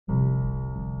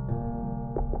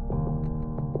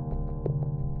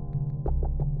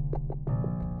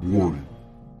Warning.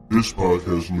 This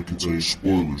podcast may contain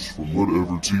spoilers from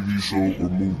whatever TV show or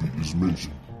movie is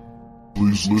mentioned.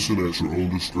 Please listen at your own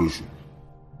discretion.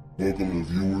 Welcome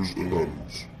to Viewers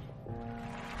Anonymous.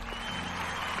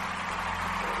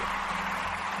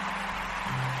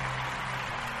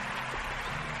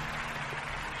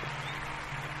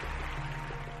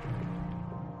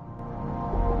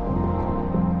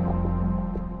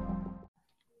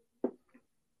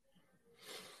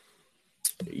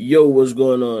 Yo, what's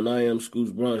going on? I am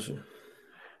Scoots Bronson.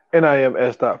 And I am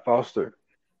S. Foster.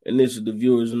 And this is the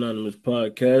Viewers Anonymous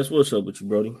podcast. What's up with you,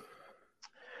 Brody?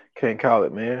 Can't call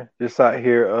it, man. Just out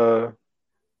here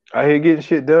getting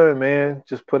shit done, man.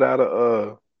 Just put out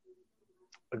a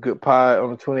good pod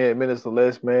on the 28 minutes or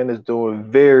less, man. It's doing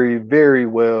very, very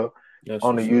well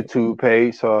on the YouTube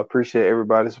page. So I appreciate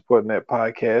everybody supporting that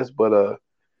podcast. But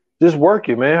just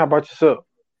working, man. How about yourself?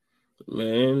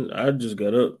 Man, I just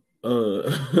got up. Man,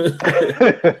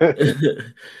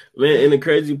 and the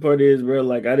crazy part is, bro,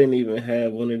 like I didn't even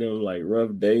have one of them like rough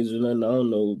days or nothing. I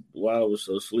don't know why I was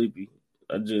so sleepy.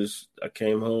 I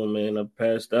came home, man. I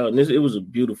passed out, and it was a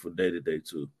beautiful day today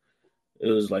too. It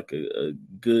was like a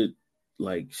good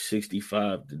like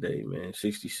 65 today, man.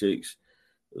 66.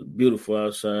 It was beautiful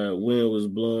outside. Wind was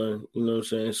blowing. You know what I'm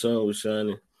saying? Sun was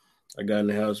shining. I got in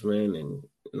the house, man,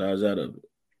 and I was out of it.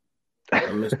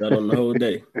 I missed out on the whole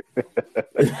day.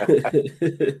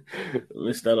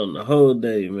 Missed out on the whole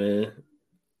day, man.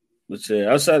 But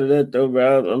yeah, outside of that, though,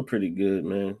 bro, I'm pretty good,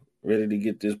 man. Ready to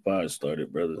get this pod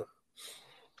started, brother.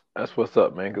 That's what's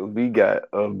up, man, because we got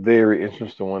a very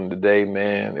interesting one today,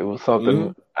 man. It was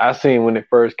something I seen when it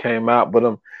first came out,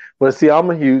 but see, I'm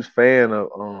a huge fan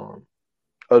of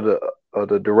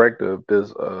the director of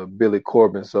this, Billy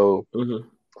Corbin. So,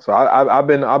 so I've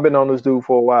been on this dude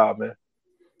for a while, man.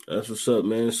 That's what's up,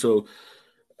 man. So,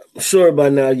 I'm sure by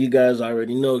now you guys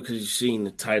already know because you've seen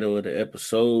the title of the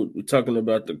episode. We're talking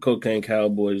about the Cocaine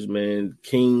Cowboys, man,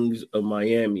 Kings of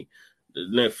Miami, the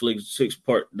Netflix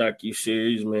 6-part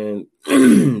docuseries, man,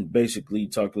 basically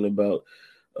talking about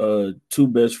two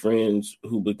best friends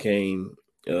who became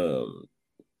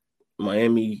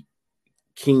Miami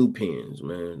kingpins,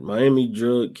 man, Miami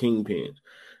drug kingpins.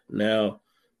 Now,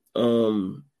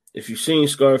 if you've seen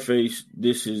Scarface,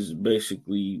 this is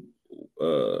basically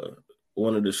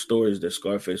one of the stories that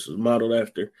Scarface was modeled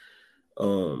after.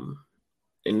 And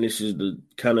this is the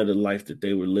kind of the life that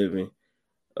they were living.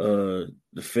 The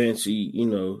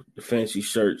fancy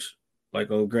shirts,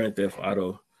 like on Grand Theft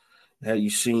Auto. Have you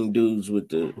seen dudes with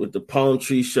the palm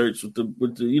tree shirts with the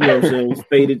you know what I'm saying,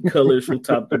 faded colors from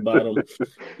top to bottom?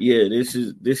 Yeah, this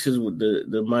is what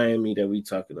the Miami that we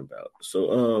talking about.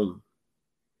 So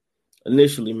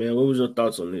initially, man, what was your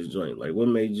thoughts on this joint? Like, what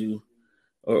made you,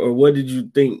 or what did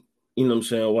you think, you know what I'm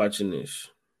saying, watching this?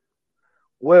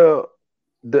 Well,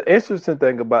 the interesting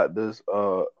thing about this,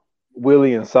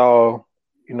 Willie and Saul,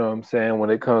 you know what I'm saying, when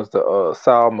it comes to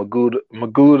Saul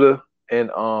Magooda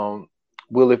and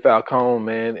Willie Falcone,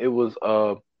 man, it was,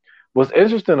 what's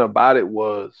interesting about it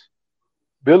was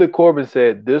Billy Corbin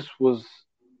said this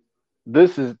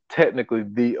is technically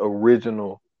the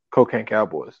original Cocaine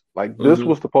Cowboys. Like, this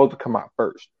was supposed to come out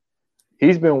first.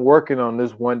 He's been working on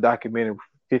this one documentary for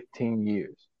 15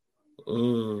 years.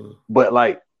 But,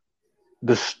 like,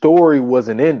 the story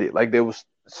wasn't ended. Like, there was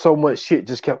so much shit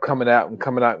just kept coming out and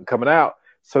coming out and coming out.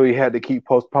 So he had to keep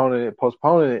postponing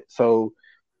it. So,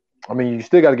 I mean, you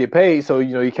still got to get paid. So,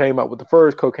 you know, he came out with the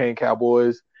first Cocaine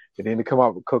Cowboys, and then to come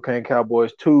out with Cocaine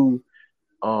Cowboys 2,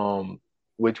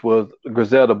 which was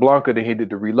Griselda Blanca. Then he did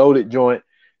the Reloaded joint.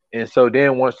 And so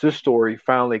then once this story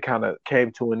finally kind of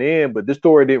came to an end, but this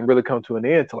story didn't really come to an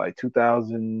end until like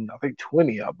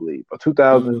 2020, I believe, or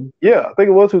 2000. Yeah, I think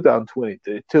it was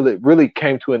 2020 till it really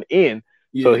came to an end.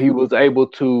 Yeah. So he was able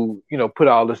to, you know, put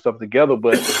all this stuff together.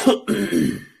 But,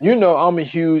 you know, I'm a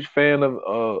huge fan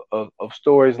of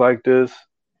stories like this.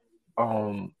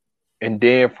 And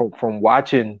then from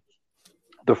watching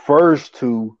the first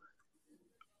two,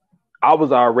 I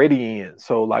was already in.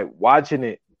 So, like, watching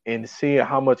it and seeing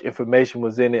how much information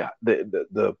was in it,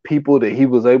 the people that he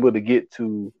was able to get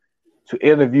to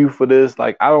interview for this,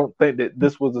 like, I don't think that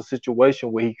this was a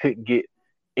situation where he couldn't get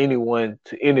anyone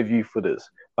to interview for this.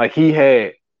 Like, he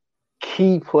had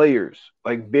key players,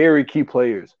 like very key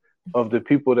players of the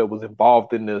people that was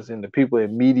involved in this and the people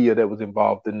in media that was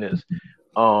involved in this.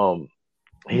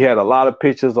 He had a lot of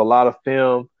pictures, a lot of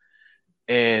film,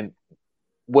 and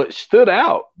what stood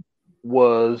out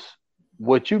was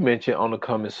what you mentioned on the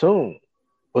Coming Soon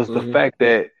was the fact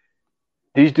that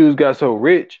these dudes got so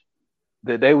rich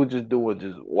that they were just doing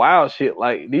just wild shit.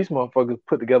 Like, these motherfuckers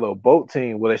put together a boat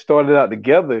team where they started out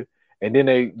together and then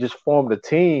they just formed a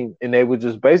team, and they were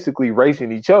just basically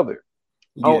racing each other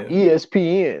on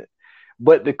ESPN.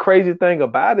 But the crazy thing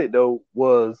about it though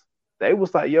was they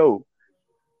was like, yo,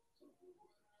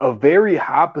 a very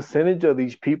high percentage of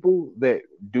these people that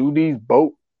do these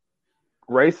boat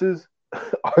races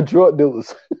are drug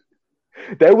dealers.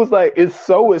 They was like, it's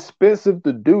so expensive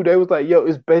to do. They was like, yo,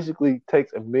 it's basically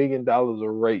takes $1 million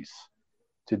a race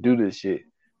to do this shit.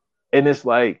 And it's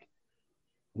like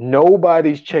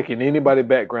nobody's checking anybody's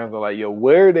background. They're like, yo,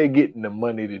 where are they getting the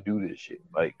money to do this shit?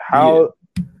 Like how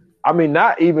I mean,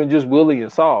 not even just Willie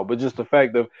and Saul, but just the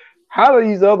fact of how do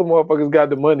these other motherfuckers got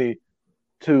the money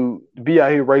to be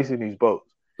out here racing these boats?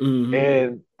 Mm-hmm.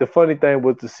 And the funny thing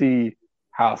was to see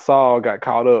how Saul got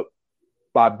caught up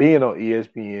by being on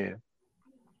ESPN.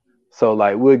 So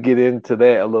like we'll get into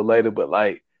that a little later, but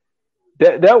like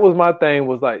that was my thing,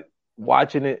 was like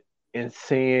watching it and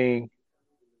seeing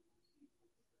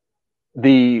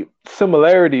the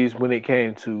similarities when it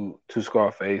came to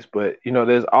Scarface, but you know,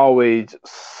 there's always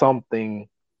something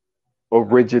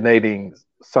originating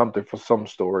something for some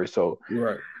story. So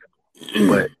right.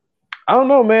 But I don't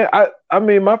know, man. I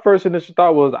mean, my first initial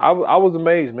thought was I was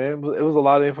amazed, man. It was a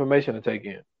lot of information to take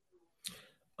in.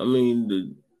 I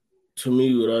mean, to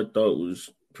me, what I thought was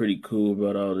pretty cool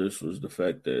about all this was the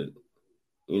fact that,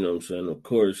 you know what I'm saying, of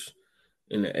course,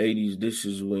 in the 80s, this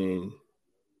is when,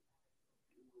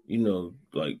 you know,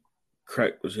 like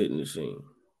crack was hitting the scene.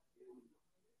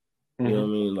 You know what I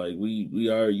mean? Like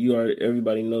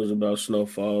everybody knows about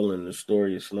Snowfall and the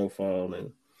story of Snowfall,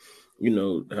 and you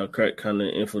know how crack kind of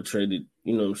infiltrated,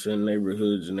 you know what I'm saying,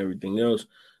 neighborhoods and everything else.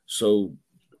 So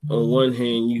on one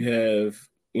hand, you have,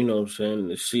 you know what I'm saying,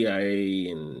 the CIA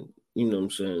and, you know what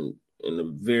I'm saying, and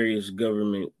the various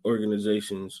government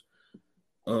organizations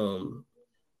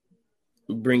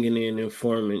bringing in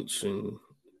informants and,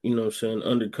 you know what I'm saying,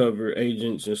 undercover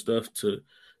agents and stuff to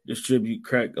distribute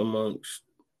crack amongst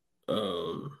you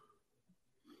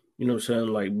know what I'm saying,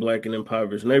 like black and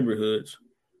impoverished neighborhoods.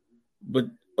 But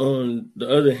on the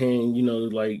other hand, you know,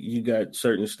 like you got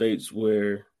certain states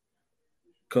where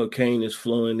cocaine is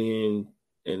flowing in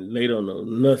and they don't know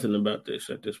nothing about this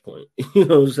at this point. You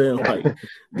know what I'm saying?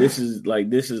 Like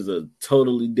this is a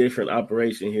totally different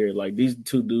operation here. Like these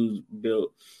two dudes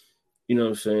built, you know what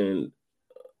I'm saying,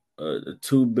 a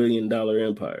 $2 billion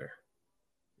empire.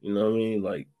 You know what I mean?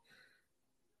 Like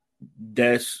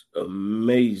that's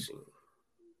amazing.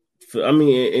 I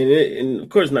mean, and of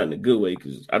course not in a good way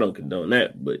because I don't condone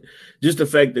that, but just the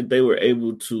fact that they were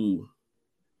able to,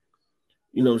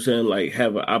 you know what I'm saying, like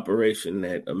have an operation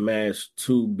that amassed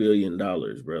 $2 billion,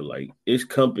 bro. Like it's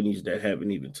companies that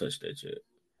haven't even touched that yet.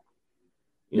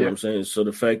 You know what I'm saying? So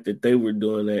the fact that they were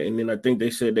doing that, and then I think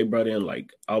they said they brought in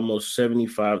like almost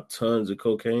 75 tons of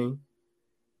cocaine.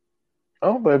 I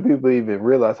don't think people even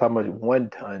realize how much 1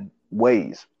 ton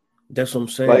weighs. That's what I'm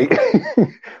saying.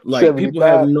 Like people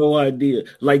have no idea.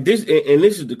 Like this, and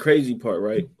this is the crazy part,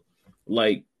 right?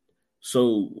 Like,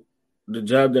 so the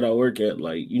job that I work at,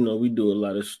 like, you know, we do a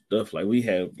lot of stuff. Like we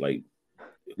have like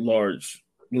large,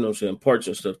 you know what I'm saying, parts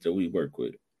and stuff that we work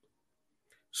with.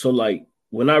 So like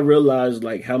when I realized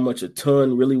like how much a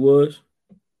ton really was,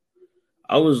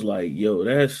 I was like, yo,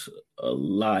 that's a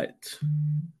lot.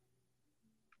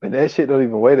 And that shit don't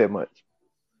even weigh that much.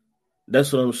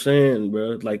 That's what I'm saying,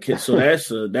 bro. Like, so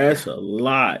that's a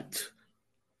lot.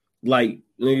 Like,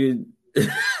 nigga,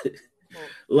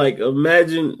 like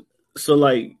imagine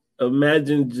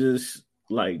just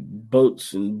like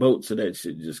boats and boats of that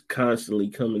shit just constantly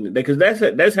coming in, because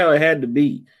that's how it had to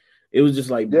be. It was just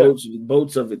like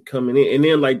boats of it coming in, and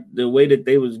then like the way that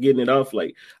they was getting it off.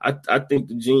 Like I think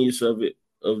the genius of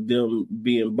them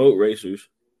being boat racers.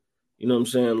 You know what I'm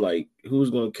saying? Like who's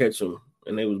gonna catch them?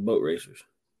 And they was boat racers.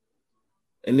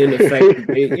 And then the fact that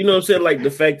they, you know what I'm saying? Like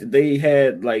the fact that they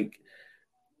had like,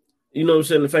 you know what I'm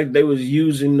saying? The fact that they was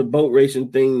using the boat racing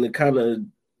thing to kind of,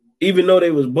 even though they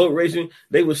was boat racing,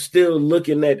 they was still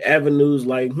looking at avenues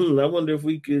like, I wonder if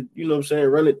we could, you know what I'm saying,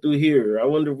 run it through here. I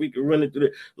wonder if we could run it through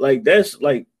there. Like that's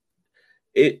like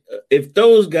it. If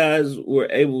those guys were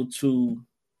able to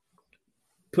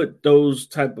put those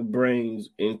type of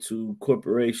brains into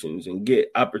corporations and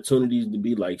get opportunities to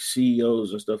be like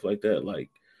CEOs and stuff like that, like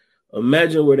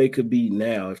imagine where they could be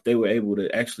now if they were able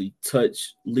to actually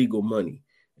touch legal money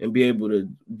and be able to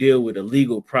deal with a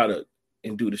legal product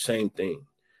and do the same thing.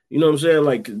 You know what I'm saying?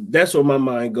 Like that's where my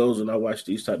mind goes when I watch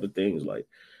these type of things. Like,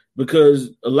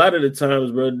 because a lot of the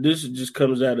times, bro, this just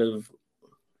comes out of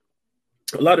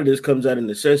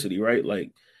necessity, right?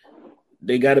 Like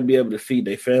they got to be able to feed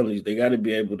their families. They got to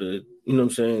be able to, you know what I'm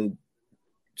saying,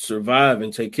 survive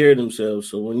and take care of themselves.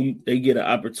 So when they get an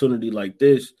opportunity like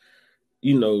this,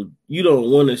 you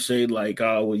don't want to say like,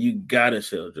 oh, well, you gotta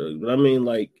sell drugs, but I mean,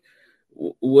 like,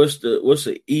 what's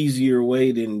the easier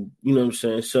way than what I'm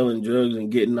saying, selling drugs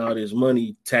and getting all this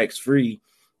money tax free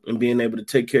and being able to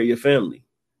take care of your family.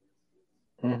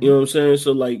 Mm-hmm. You know what I'm saying?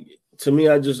 So like to me,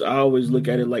 I always look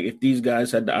at it like if these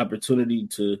guys had the opportunity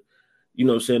to,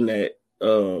 saying that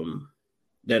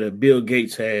a Bill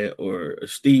Gates had or a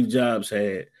Steve Jobs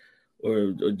had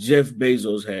or Jeff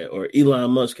Bezos had or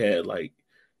Elon Musk had, like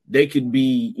they could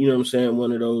be,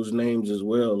 one of those names as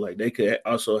well. Like they could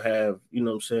also have, a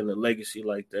legacy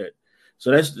like that.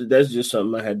 So that's just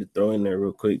something I had to throw in there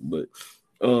real quick. But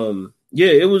yeah,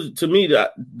 it was to me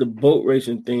the boat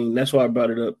racing thing. That's why I brought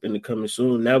it up in the coming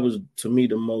soon. That was to me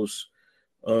the most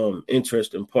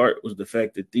interesting part was the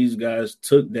fact that these guys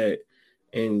took that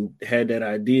and had that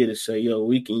idea to say, yo,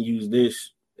 we can use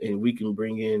this and we can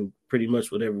bring in pretty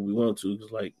much whatever we want to.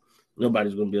 Because like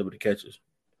nobody's gonna be able to catch us.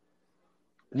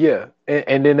 Yeah,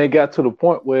 and then they got to the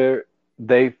point where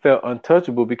they felt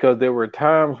untouchable because there were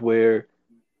times where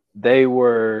they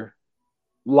were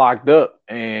locked up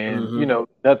and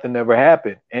nothing ever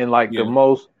happened. And like Yeah.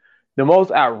 the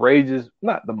most outrageous,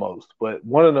 not the most, but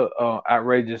one of the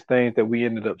outrageous things that we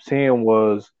ended up seeing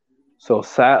was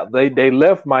they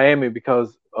left Miami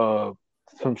because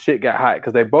some shit got hot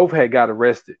because they both had got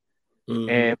arrested.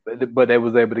 And but they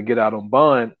was able to get out on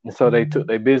bond, and so they took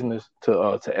their business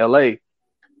to LA.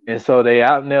 And so they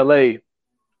out in LA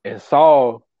and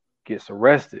Saul gets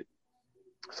arrested.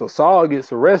 So Saul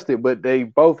gets arrested, but they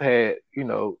both had,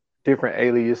 different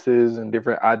aliases and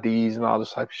different IDs and all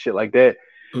this type of shit like that.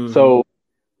 So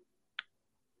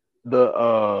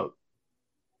so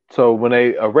when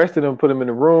they arrested him, put him in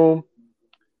the room,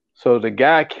 so the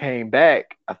guy came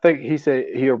back. I think he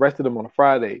said he arrested him on a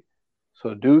Friday.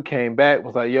 So dude came back,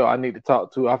 was like, yo, I need to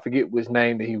talk to, I forget which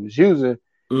name that he was using.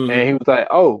 And he was like,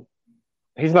 oh,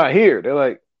 he's not here. They're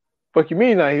like, fuck you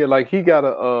mean not here? Like he got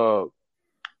I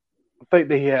think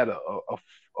that he had a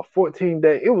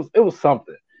 14-day. It was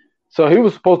something. So he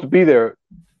was supposed to be there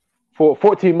for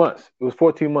 14 months. It was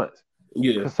 14 months.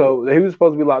 Yeah. So he was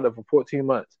supposed to be locked up for 14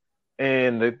 months.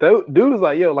 And the dude was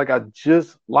like, yo, like I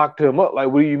just locked him up. Like,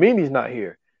 what do you mean he's not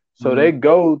here? So they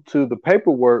go to the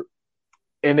paperwork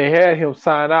and they had him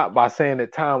sign out by saying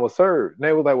that time was served. And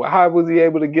they was like, well, how was he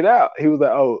able to get out? He was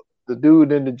like, oh, the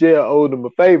dude in the jail owed him a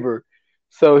favor.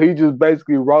 So he just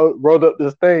basically wrote up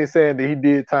this thing saying that he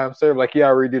did time served, like he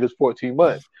already did his 14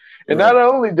 months. And not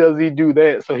only does he do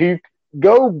that, so he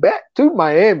go back to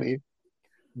Miami,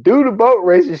 do the boat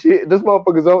racing shit. This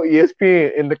motherfucker's on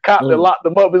ESPN, and the cop that locked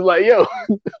him up is like, yo,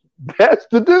 that's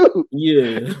the dude.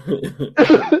 Yeah.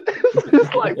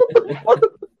 It's like, what the fuck?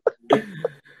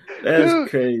 That's Dude,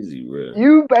 crazy, bro.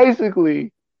 You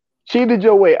basically cheated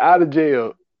your way out of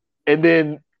jail, and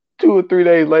then 2 or 3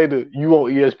 days later, you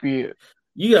on ESPN.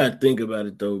 You gotta think about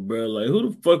it though, bro. Like, who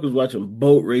the fuck was watching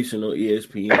boat racing on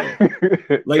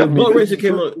ESPN? Like, if boat racing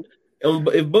came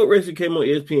on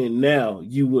ESPN now,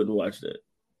 you wouldn't watch that.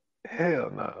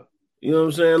 Hell no. You know what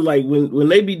I'm saying? Like when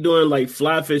they be doing like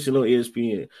fly fishing on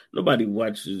ESPN, nobody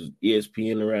watches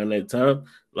ESPN around that time.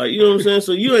 Like, you know what I'm saying?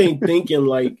 So you ain't thinking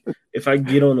like if I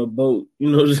get on a boat, you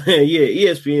know what I'm saying? Yeah,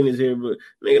 ESPN is here, but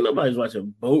nigga, nobody's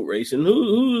watching boat racing.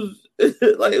 Who's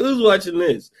like who's watching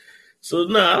this? So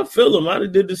I feel them. I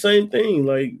did the same thing.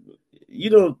 Like, you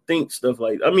don't think stuff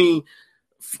like. I mean,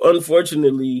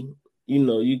 unfortunately,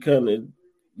 you kind of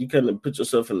put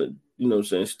yourself in a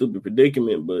stupid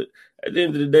predicament. But at the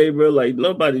end of the day, bro, like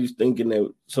nobody's thinking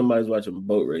that somebody's watching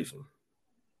boat racing.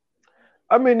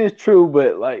 I mean, it's true,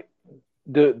 but like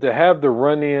to have the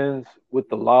run-ins with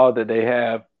the law that they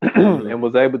have and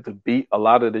was able to beat a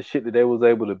lot of the shit that they was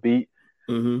able to beat.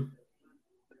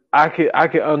 I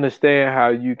can understand how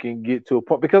you can get to a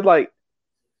point because like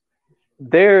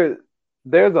there's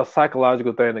a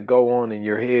psychological thing to go on in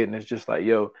your head, and it's just like,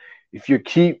 yo, if you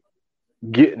keep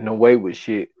getting away with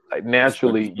shit, like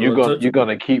naturally you're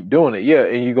gonna keep doing it, yeah,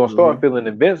 and you're gonna start feeling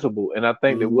invincible. And I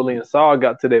think that Willie and Saul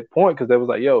got to that point because they was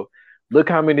like, yo, look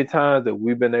how many times that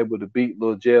we've been able to beat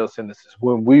little jail sentences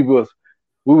when we was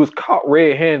caught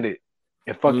red-handed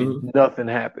and fucking nothing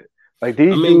happened. Like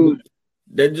these dudes.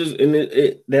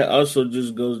 That also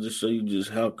just goes to show you just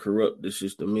how corrupt the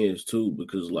system is too,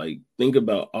 because like think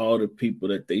about all the people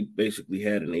that they basically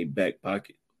had in their back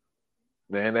pocket.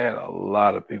 Man, they had a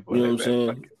lot of people. You know what I'm saying?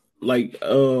 Pocket. Like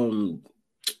who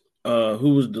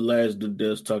was the last dude that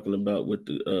was talking about with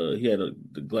the he had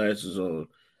the glasses on,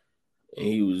 and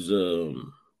he was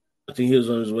I think he was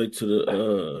on his way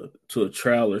to a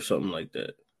trial or something like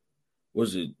that.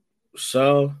 Was it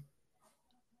Saul?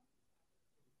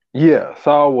 Yeah,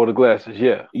 Saul wore the glasses.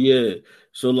 Yeah. Yeah.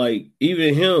 So like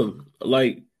even him,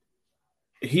 like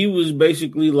he was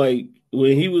basically like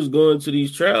when he was going to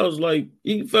these trials, like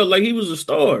he felt like he was a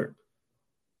star.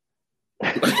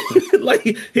 Like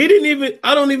he didn't even.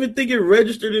 I don't even think it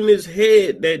registered in his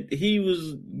head that he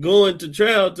was going to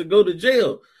trial to go to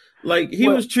jail. Like he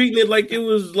was treating it like it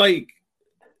was like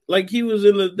he was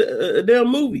in a damn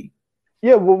movie.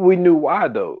 Yeah, but we knew why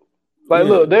though. Like,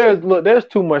 Yeah. there's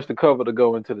too much to cover to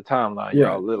go into the timeline,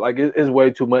 y'all. Like, it's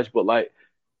way too much. But like,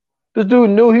 this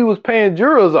dude knew he was paying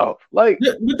jurors off. Like,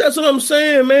 Yeah, but that's what I'm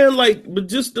saying, man. Like, but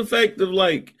just the fact of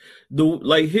like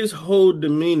his whole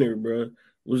demeanor, bro,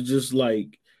 was just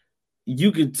like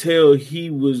you could tell he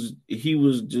was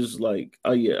just like,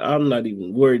 oh yeah, I'm not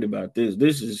even worried about this.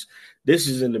 This is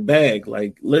in the bag.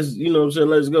 Like, let's, you know what I'm saying,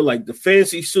 let's go. Like the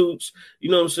fancy suits,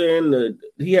 you know what I'm saying?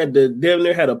 He had the damn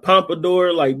near had a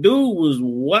pompadour. Like, dude was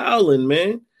wilding,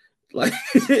 man. Like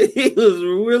he was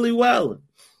really wilding.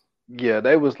 yeah,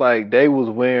 they was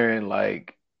wearing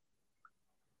like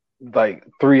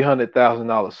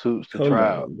 $300,000 suits to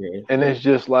trial. And it's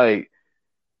just like,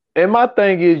 and my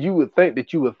thing is, you would think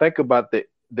about the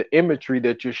imagery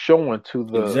that you're showing to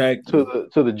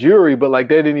the jury, but like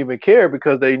they didn't even care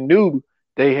because they knew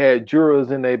they had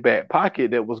jurors in their back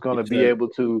pocket that was going to be able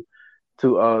to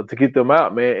get them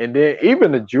out, man. And then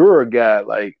even the juror guy,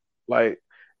 like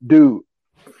dude,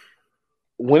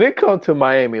 when it comes to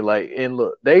Miami, like, and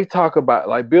look, they talk about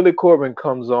like Billy Corbin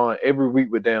comes on every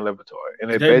week with Dan Levitore,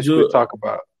 and they basically talk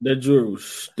about that juror was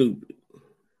stupid.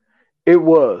 It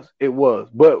was,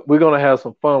 but we're gonna have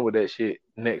some fun with that shit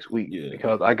next week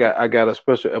because I got a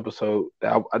special episode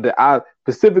that I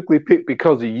specifically picked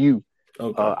because of you.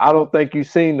 Okay. I don't think you've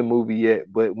seen the movie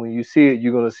yet, but when you see it,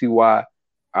 you're gonna see why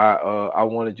I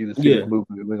wanted you to see this movie.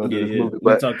 We're gonna do this movie,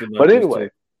 but anyway,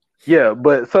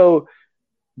 But so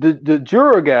the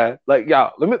juror guy, like,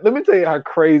 y'all, let me tell you how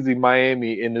crazy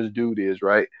Miami and this dude is,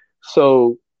 right?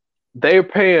 So they're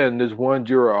paying this one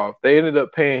juror off. They ended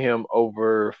up paying him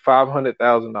over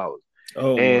 $500,000.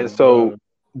 And so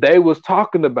they was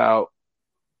talking about.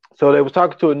 So they was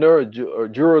talking to another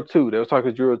juror two. They was talking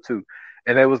to juror two,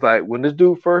 and they was like, when this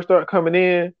dude first started coming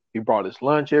in, he brought his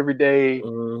lunch every day.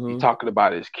 He talking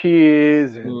about his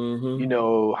kids and you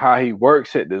know how he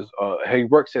works at this. He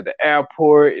works at the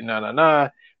airport and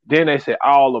Then they said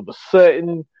all of a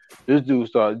sudden this dude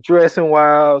started dressing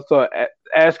wild, started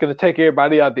asking to take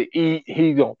everybody out to eat.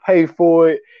 He gonna pay for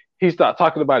it. He started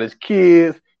talking about his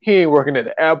kids. He ain't working at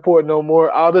the airport no more.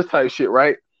 All this type of shit,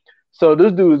 right? So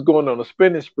this dude is going on a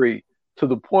spending spree to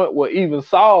the point where even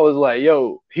Saul is like,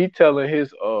 yo, he telling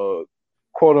his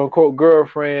quote unquote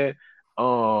girlfriend,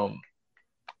 Marilyn,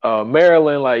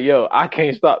 like, yo, I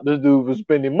can't stop this dude from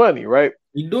spending money, right?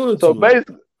 You doing so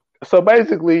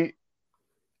basically,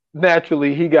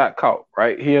 naturally, he got caught,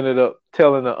 right? He ended up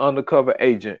telling the undercover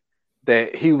agent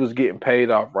that he was getting paid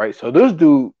off, right? So this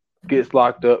dude gets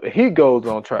locked up and he goes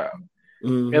on trial.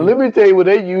 And let me tell you what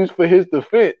they use for his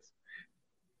defense.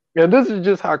 And this is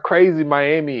just how crazy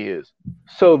Miami is.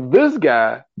 So this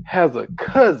guy has a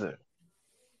cousin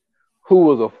who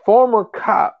was a former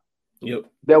cop. Yep.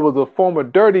 That was a former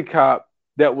dirty cop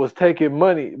that was taking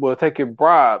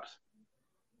bribes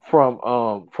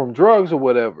from drugs or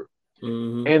whatever.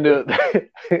 And the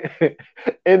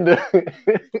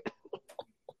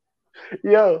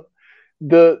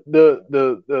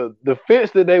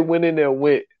fence that they went in there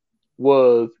with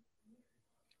was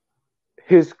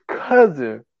his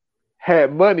cousin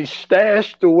had money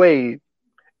stashed away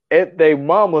at their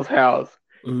mama's house,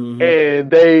 and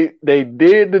they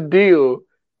did the deal,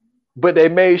 but they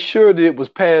made sure that it was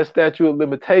past statute of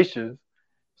limitations,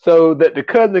 so that the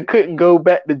cousin couldn't go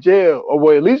back to jail,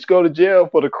 or at least go to jail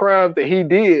for the crimes that he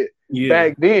did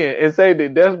back then, and say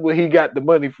that that's where he got the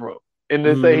money from, and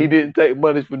then say he didn't take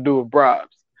money from doing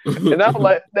bribes. And I'm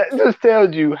like, that just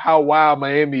tells you how wild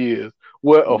Miami is,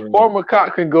 where a former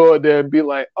cop can go out there and be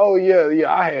like, oh yeah,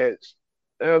 I had,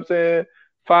 you know what I'm saying,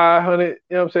 500, you know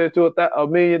what I'm saying, to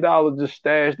 $1 million just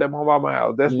stashed at my mama's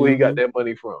house. That's where he got that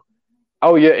money from.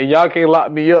 Oh yeah, and y'all can't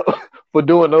lock me up for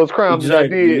doing those crimes that I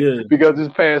did because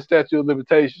it's past statute of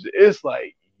limitations. It's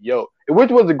like, yo, which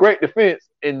was a great defense,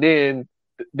 and then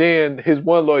his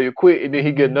one lawyer quit, and then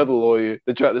he get another lawyer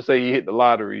to try to say he hit the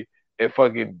lottery at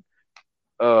fucking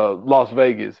Las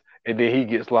Vegas, and then he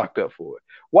gets locked up for it.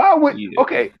 Why would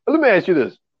okay, let me ask you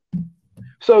this.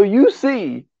 So you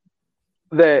see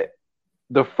that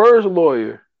the first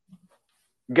lawyer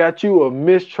got you a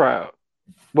mistrial,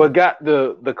 but got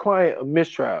the client a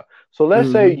mistrial. So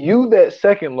let's say you, that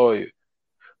second lawyer,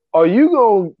 are you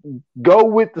going to go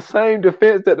with the same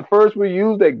defense that the first one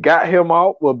used that got him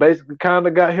off, well, basically kind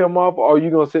of got him off, or are you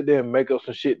going to sit there and make up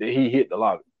some shit that he hit the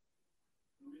lottery?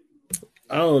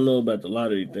 I don't know about the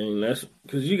lottery thing. That's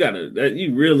because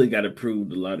you really gotta prove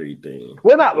the lottery thing.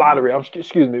 Well, not lottery.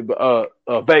 Excuse me, but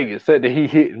Vegas said that he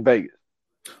hit in Vegas.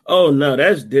 Oh no,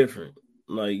 that's different.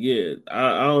 Like, yeah,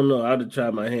 I don't know. I'd have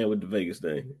tried my hand with the Vegas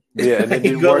thing. Yeah, and I it ain't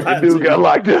didn't gonna work. The lie to dude got you.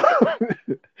 locked up.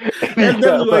 That's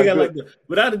definitely why I got like that.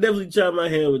 But I'd have definitely tried my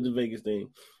hand with the Vegas thing.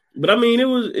 But I mean, it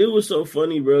was so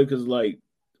funny, bro, because like,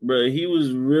 bro, he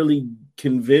was really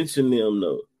convincing them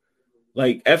though.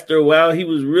 Like after a while, he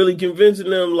was really convincing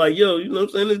them, like, yo, you know what I'm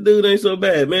saying? This dude ain't so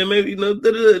bad, man. Maybe, you know, and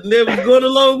they was going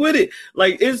along with it.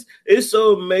 Like it's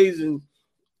so amazing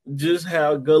just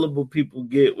how gullible people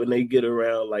get when they get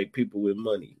around like people with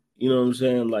money. You know what I'm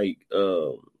saying? Like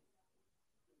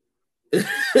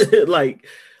like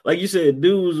like you said,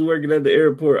 dude was working at the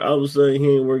airport. All of a sudden, he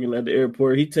ain't working at the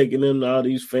airport. He taking them to all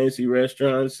these fancy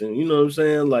restaurants, and you know what I'm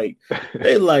saying? Like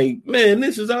they like, man,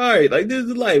 this is all right. Like this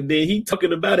is life. Then he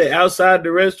talking about it outside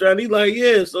the restaurant. He like,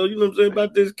 yeah. So you know what I'm saying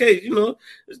about this case? You know,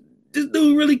 this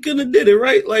dude really couldn't have did it,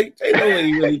 right? Like ain't no way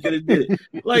he really could have did it.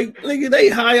 Like nigga, they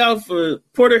high off for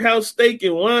porterhouse steak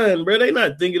and wine, bro. They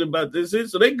not thinking about this,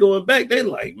 so they going back. They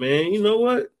like, man, you know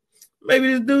what? Maybe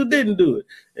this dude didn't do it,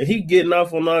 and he getting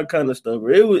off on all kind of stuff.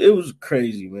 It was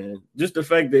crazy, man. Just the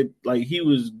fact that like he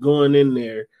was going in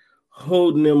there,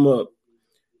 holding him up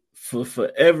for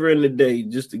forever in the day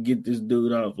just to get this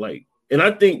dude off. Like, and I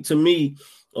think to me,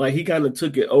 like he kind of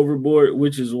took it overboard,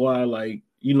 which is why like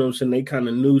you know what I'm saying they kind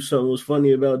of knew something was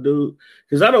funny about dude,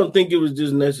 because I don't think it was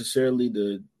just necessarily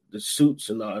the suits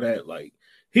and all that. Like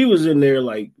he was in there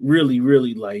like really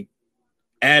like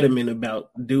adamant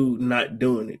about dude not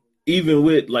doing it, even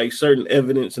with like certain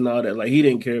evidence and all that. Like he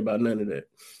didn't care about none of that.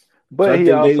 So But I he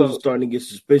think they was also, starting to get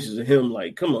suspicious of him.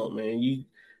 Like, come on, man,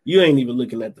 you ain't even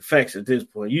looking at the facts at this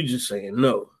point. You just saying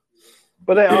no.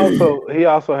 but he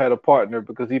also had a partner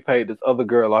because he paid this other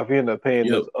girl off. He ended up paying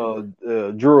Yep.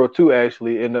 this juror too.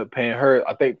 Actually, ended up paying her,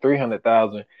 I think,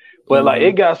 300,000. But like it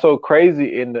Mm-hmm. got so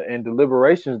crazy in the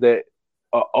deliberations that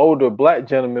an older black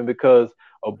gentleman, because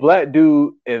a black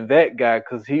dude and that guy,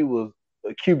 because he was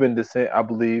a Cuban descent, I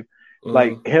believe.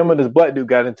 Like Mm-hmm. him and this black dude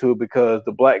got into it because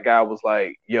the black guy was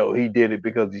like, "Yo, he did it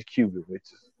because he's Cuban," which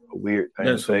is a weird thing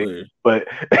to That's say. hilarious. But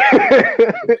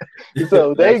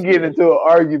so they That's get hilarious. into an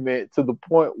argument to the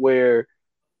point where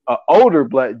an older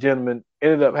black gentleman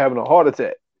ended up having a heart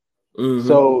attack. Mm-hmm.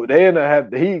 So they ended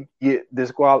up he get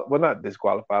disqualified. Well, not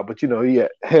disqualified, but you know he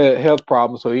had health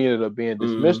problems, so he ended up being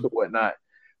dismissed Mm-hmm. or whatnot.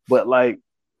 But like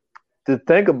to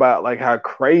think about like how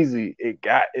crazy it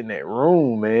got in that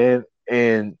room, man,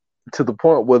 and to the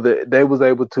point where they was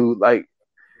able to like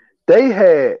they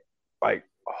had like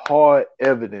hard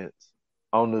evidence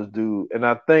on this dude, and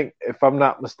I think if I'm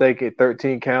not mistaken,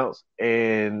 13 counts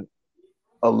and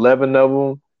 11 of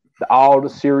them, all the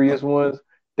serious ones,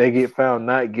 they get found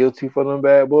not guilty for them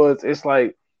bad boys. It's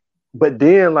like, but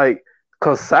then like,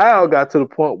 cause Sal got to the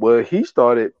point where he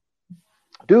started,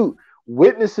 dude,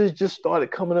 witnesses just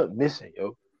started coming up missing,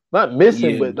 yo. Not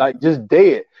missing, Yeah. but like just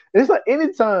dead. It's like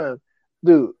anytime,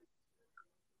 dude,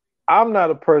 I'm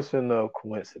not a person of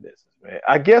coincidences, man.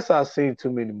 I guess I've seen too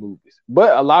many movies,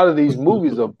 but a lot of these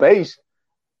movies are based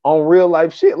on real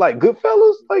life shit. Like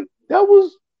Goodfellas, like that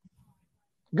was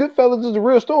Goodfellas is a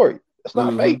real story. It's not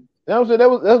Mm-hmm. fake. You know what I'm saying?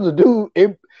 That was a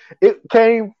dude. It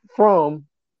came from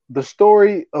the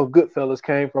story of Goodfellas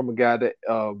came from a guy that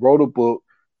wrote a book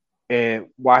and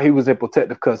while he was in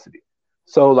protective custody.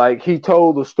 So like he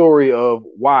told the story of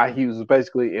why he was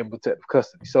basically in protective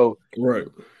custody. So Right.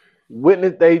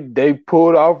 witness they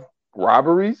pulled off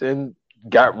robberies and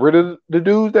got rid of the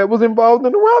dudes that was involved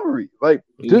in the robbery. Like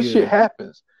this shit Yeah.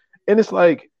 happens. And it's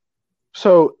like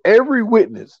so every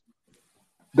witness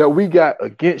that we got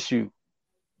against you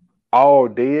all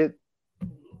dead.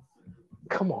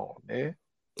 Come on, man.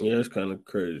 Yeah, it's kind of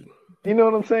crazy. You know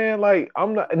what I'm saying? Like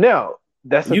I'm not now.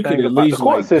 That's the You could thing at about the least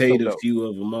court like system, paid a though. few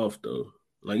of them off though.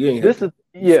 Like you ain't have This to is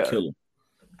just yeah. kill them.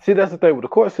 See, that's the thing with the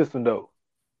court system, though.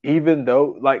 Even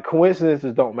though like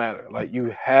coincidences don't matter, like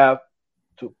you have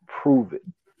to prove it,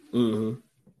 Mm-hmm.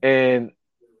 and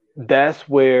that's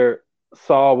where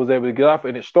Saul was able to get off.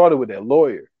 And it started with that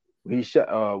lawyer. He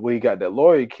shot when he got that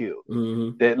lawyer killed.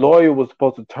 Mm-hmm. That lawyer was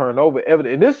supposed to turn over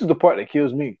evidence, and this is the part that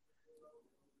kills me.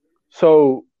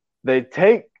 So they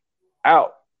take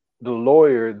out the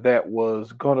lawyer that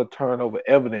was gonna turn over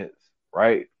evidence,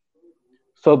 right?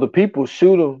 So the people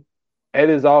shoot him at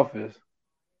his office,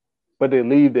 but they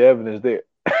leave the evidence there.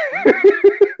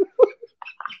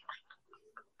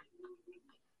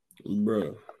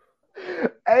 Bro.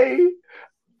 Hey,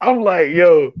 I'm like,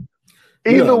 yo,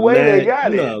 You know either how way they mad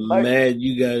got you know it. how Like mad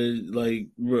you gotta like,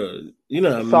 bro. You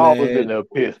know how Saul was in mad there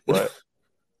pissed, bro.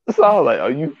 So I was like,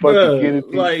 are you fucking Bruh,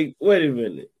 kidding me? like, wait a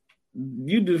minute.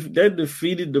 That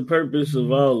defeated the purpose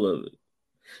of all of it.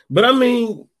 But I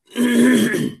mean,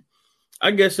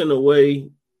 I guess in a way,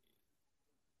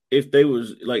 if they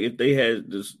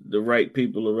had the right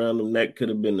people around them, that could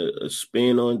have been a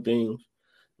spin on things.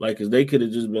 Like, cause they could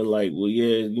have just been like, well,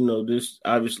 yeah, this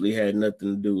obviously had nothing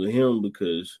to do with him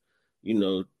because,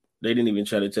 they didn't even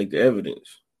try to take the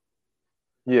evidence.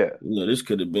 Yeah. This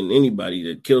could have been anybody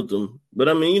that killed him. But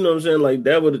I mean, you know what I'm saying? Like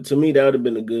to me, that would have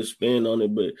been a good spin on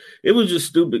it. But it was just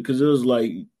stupid because it was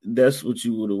like, that's what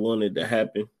you would have wanted to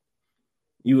happen.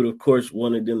 You would, of course,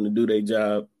 wanted them to do their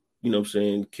job, you know what I'm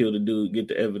saying, kill the dude, get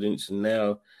the evidence. And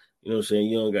now, you know what I'm saying,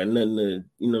 you don't got nothing to,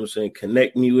 you know what I'm saying,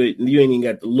 connect me with. And you ain't even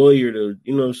got the lawyer to,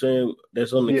 you know what I'm saying,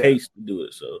 that's on the case to do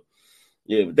it. So,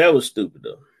 yeah, but that was stupid,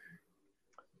 though.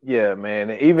 Yeah,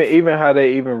 man. And even how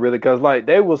they even really, because like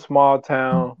they was small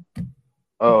town.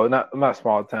 Not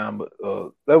small town, but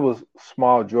there was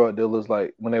small drug dealers.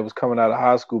 Like when they was coming out of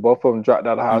high school, both of them dropped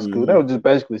out of high school. They were just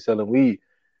basically selling weed.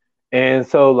 And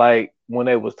so, like when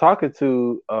they was talking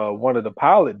to one of the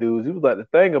pilot dudes, he was like, the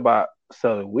thing about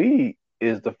selling weed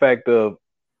is the fact of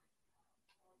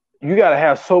you got to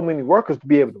have so many workers to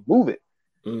be able to move it.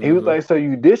 Mm-hmm. He was like, so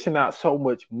you dishing out so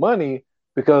much money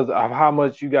because of how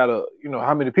much you gotta,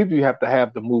 how many people you have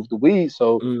to move the weed.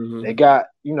 So they got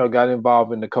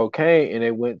involved in the cocaine, and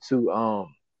they went to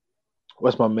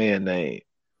what's my man name?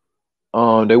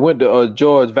 They went to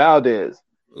George Valdez,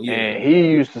 and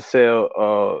he used to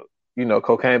sell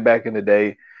cocaine back in the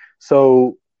day.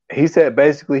 So he said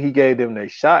basically he gave them their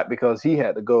shot because he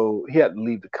had to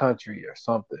leave the country or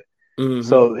something. Mm-hmm.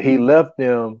 So he left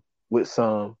them with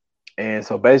some, and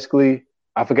so basically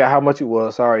I forgot how much it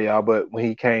was. Sorry, y'all, but when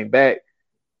he came back,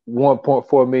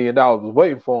 $1.4 million was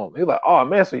waiting for him. He's like, oh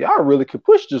man, so y'all really could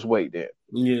push this weight then.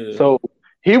 Yeah. So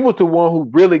he was the one who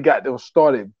really got them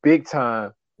started big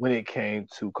time when it came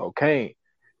to cocaine.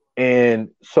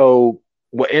 And so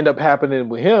what ended up happening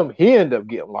with him, he ended up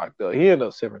getting locked up. He ended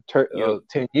up serving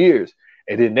 10 years.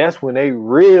 And then that's when they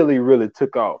really, really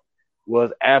took off,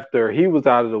 was after he was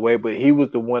out of the way, but he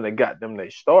was the one that got them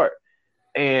their start.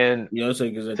 And I'm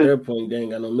saying, because at that point, they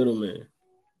ain't got no middleman.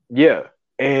 Yeah.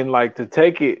 And like to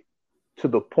take it to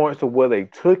the points of where they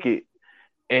took it,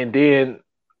 and then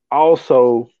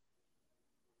also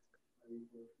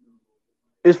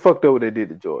it's fucked up what they did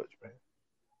to George, man.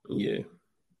 Yeah.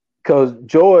 Because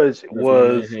George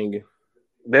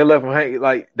they left him hanging.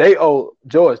 Like they owe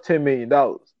George $10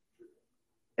 million.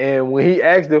 And when he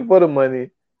asked them for the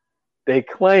money, they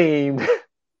claimed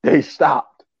they stopped.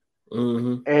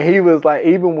 Mm-hmm. And he was like,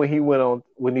 even when he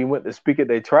went to speak at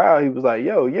their trial, he was like,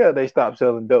 yo, yeah, they stopped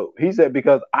selling dope. He said,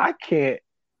 because I can't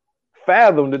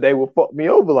fathom that they would fuck me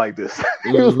over like this.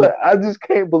 Mm-hmm. He was like, I just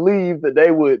can't believe that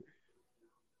they would,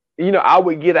 I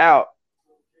would get out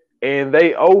and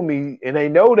they owe me, and they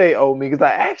know they owe me because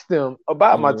I asked them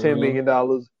about my $10 million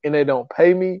and they don't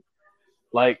pay me.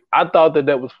 Like, I thought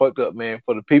that was fucked up, man,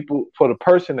 for the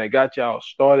person that got y'all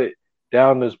started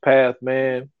down this path,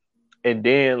 man. And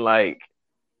then like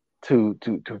to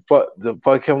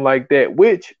fuck him like that,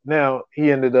 which now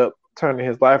he ended up turning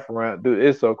his life around. Dude,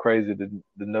 it's so crazy to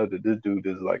know that this dude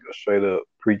is like a straight up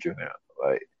preacher now.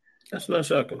 Like, that's not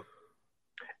shocking.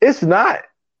 It's not,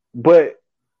 but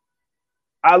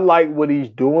I like what he's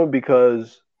doing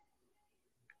because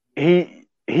he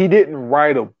didn't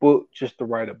write a book just to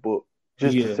write a book,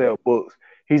 just to sell books.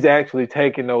 He's actually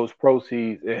taking those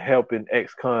proceeds and helping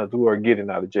ex-cons who are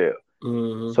getting out of jail.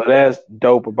 Mm-hmm. So that's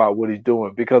dope about what he's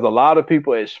doing, because a lot of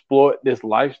people exploit this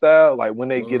lifestyle, like when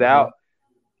they get out,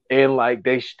 and like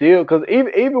they still, because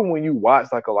even when you watch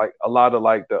like a lot of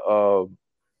like the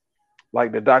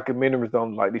documentaries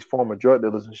on like these former drug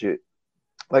dealers and shit,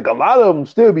 like a lot of them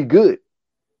still be good.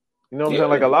 You know what I'm saying?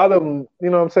 Like a lot of them, you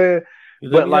know what I'm saying?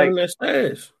 But like that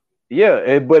stash.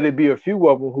 Yeah, but it'd be a few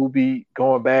of them who be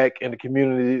going back in the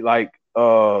community. Like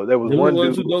there was one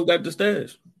ones dude who don't got the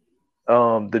stash.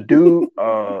 The dude,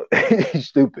 he's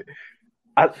stupid.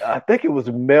 I think it was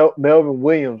Melvin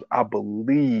Williams. I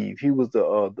believe he was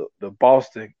the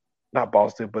Boston, not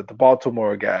Boston, but the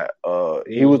Baltimore guy.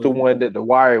 He was the one that The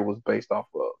Wire was based off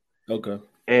of. Okay.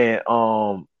 And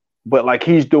but like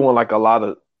he's doing like a lot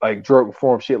of like drug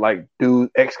reform shit, like dude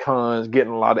ex-cons,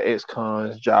 getting a lot of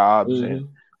ex-cons jobs and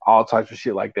all types of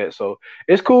shit like that. So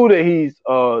it's cool that he's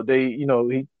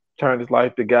he turned his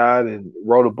life to God and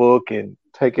wrote a book and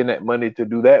taking that money to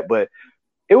do that. But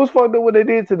it was fucked up what they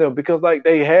did to them, because like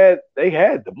they had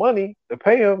the money to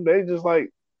pay him. They just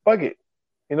like, fuck it.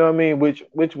 You know what I mean?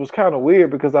 Which was kind of weird,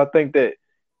 because I think that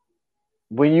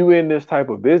when you in this type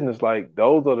of business, like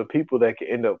those are the people that can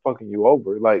end up fucking you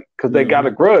over, like because they got a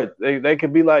Mm-hmm. grudge. They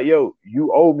could be like, "Yo,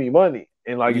 you owe me money,"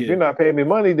 and like if Yeah. you're not paying me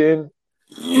money, then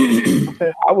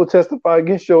I will testify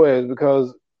against your ass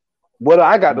because what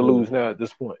I got to Yeah. lose now at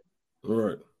this point.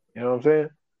 Right. You know what I'm saying?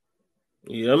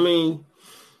 Yeah. I mean,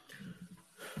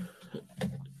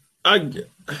 I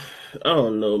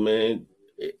don't know, man.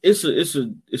 It's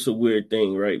a weird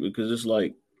thing, right? Because it's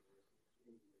like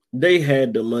they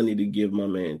had the money to give my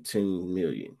man 10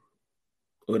 million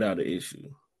without an issue.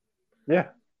 Yeah.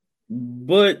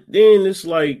 But then it's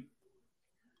like,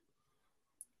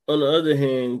 on the other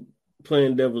hand,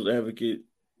 playing devil's advocate,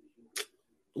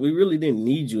 we really didn't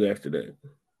need you after that.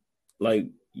 Like,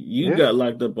 you Yeah. got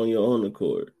locked up on your own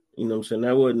accord. You know what I'm saying?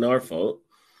 That wasn't our fault.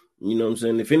 You know what I'm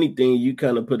saying? If anything, you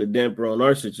kind of put a damper on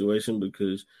our situation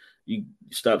because you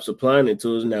stopped supplying it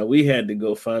to us. Now we had to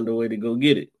go find a way to go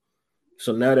get it.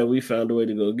 So now that we found a way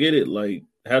to go get it, like,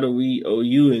 how do we owe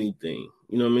you anything?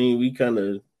 You know what I mean? We kind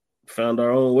of found our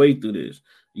own way through this.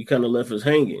 You kind of left us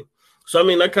hanging. So, I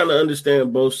mean, I kind of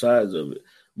understand both sides of it.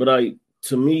 But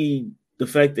to me, the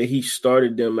fact that he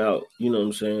started them out, you know what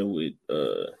I'm saying, with,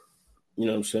 you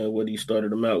know what I'm saying, what he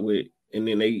started them out with, and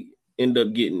then they end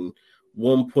up getting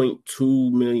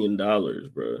 $1.2 million,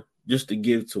 bro, just to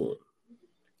give to him.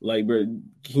 Like, bro,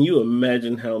 can you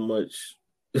imagine how much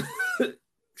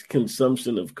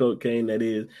consumption of cocaine that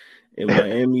is in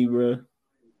Miami, bro?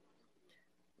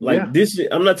 Like, Yeah. this,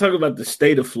 I'm not talking about the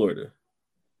state of Florida.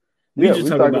 We Yeah. just We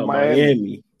talking talking about Miami,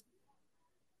 Miami.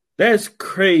 That's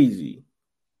crazy.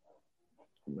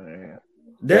 man.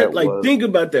 That, That like, was think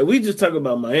about that. We just talking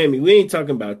about Miami. We ain't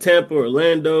talking about Tampa,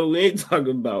 Orlando. We ain't talking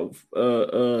about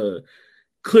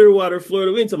Clearwater,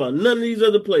 Florida. We ain't talking about none of these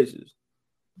other places.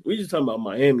 We just talking about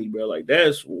Miami, bro. Like,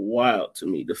 that's wild to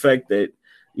me. The fact that,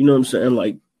 you know what I'm saying,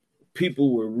 like,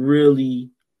 people were really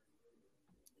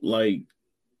like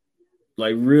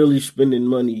really spending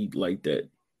money like that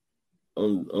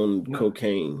on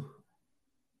cocaine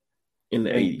in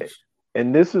the and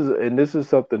 80s. this is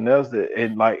something else that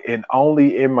and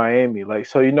only in Miami. Like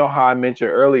so you know how I mentioned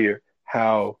earlier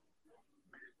how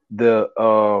the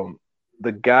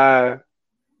guy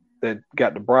that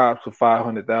got the bribes for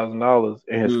 $500,000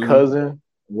 and his Mm-hmm. cousin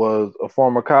was a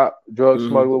former cop, drug Mm-hmm.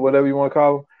 smuggler, whatever you want to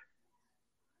call him.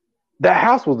 That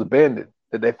house was abandoned.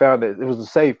 That they found that it was a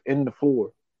safe in the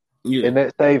floor, Yeah. and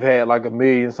that safe had like $1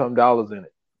 million something dollars in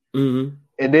it. Mm-hmm.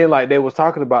 And then like they was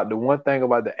talking about the one thing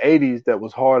about the '80s that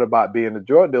was hard about being a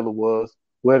drug dealer was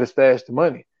where to stash the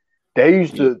money. They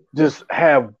used Yeah. to just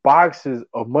have boxes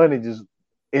of money just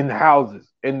in houses,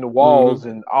 in the walls, Mm-hmm.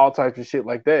 and all types of shit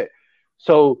like that.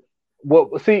 So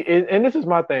what? See, and this is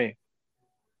my thing.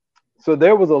 So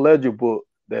there was a ledger book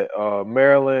that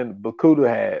Marilyn Bakuda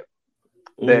had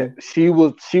that Mm-hmm. she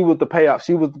was the payoff.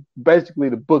 She was basically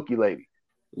the bookie lady.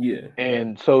 Yeah.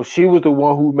 And so she was the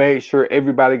one who made sure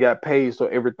everybody got paid so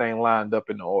everything lined up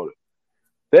in the order.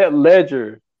 That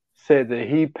ledger said that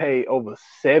he paid over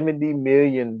 $70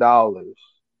 million to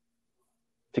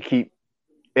keep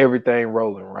everything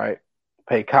rolling, right?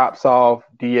 Pay cops off,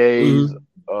 DAs, Mm-hmm.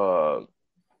 uh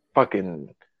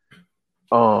fucking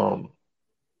um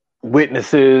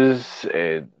witnesses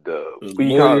and what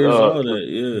you call it, Lawyers, all that.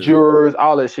 Yeah. jurors,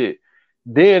 all that shit.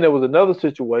 Then there was another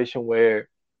situation where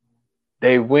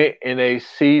they went and they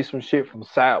seized some shit from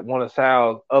one of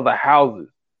Sal's other houses.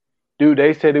 Dude,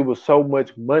 they said it was so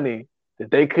much money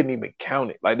that they couldn't even count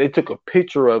it. Like they took a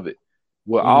picture of it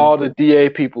with Mm-hmm. all the DA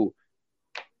people.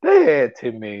 They had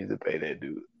 10 million to pay that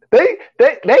dude. They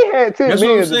had 10 That's what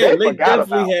I'm million that they saying. They forgot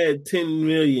definitely about. had 10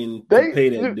 million to They pay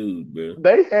that dude, bro.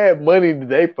 they had money that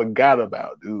they forgot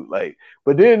about, dude. Like,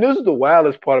 but then this is the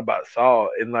wildest part about Saul,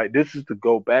 and like this is to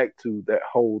go back to that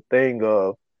whole thing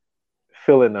of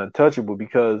feeling untouchable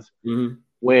because Mm-hmm.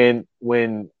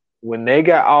 when they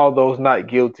got all those not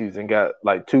guilties and got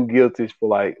like two guilties for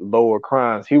like lower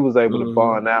crimes, he was able to Mm-hmm.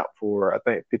 bond out for I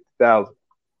think 50,000.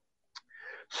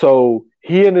 So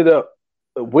he ended up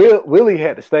Willie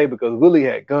had to stay because Willie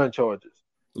had gun charges,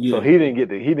 so Yeah. he didn't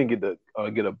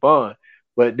get a bond.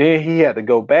 But then he had to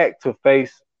go back to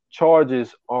face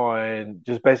charges on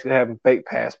just basically having fake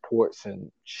passports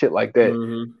and shit like that.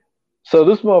 Mm-hmm. So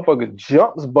this motherfucker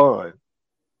jumps bond.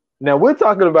 Now we're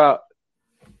talking about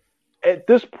at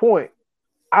this point,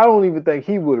 I don't even think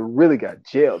he would have really got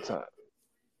jail time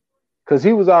because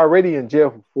he was already in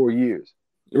jail for 4 years.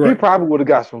 He Right. probably would have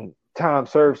got some time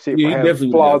served shit Yeah, for he having definitely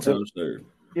would have got fraudulent, time served.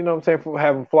 you know what I'm saying, for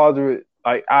having fraudulent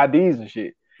like IDs and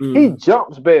shit. He Mm-hmm.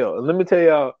 jumps bail. And let me tell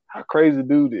y'all how crazy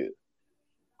dude is.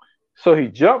 So he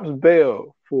jumps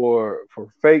bail for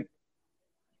fake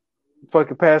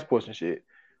fucking passports and shit.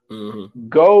 Mm-hmm.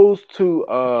 Goes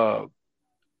to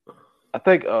I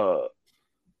think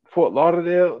Fort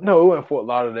Lauderdale. No, it wasn't Fort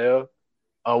Lauderdale.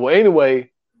 Well,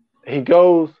 anyway, he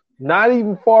goes not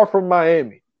even far from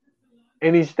Miami,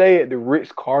 and he stayed at the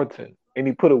Ritz Carlton, and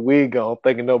he put a wig on,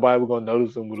 thinking nobody was gonna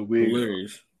notice him with a wig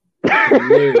Hilarious. on.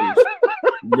 Hilarious.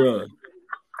 Bruh.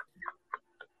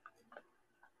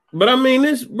 But I mean,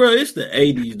 it's the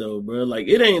 80s though, bro. Like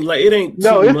it ain't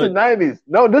No, too it's much. the 90s.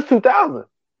 No, this 2000.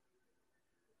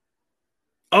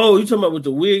 Oh, you talking about with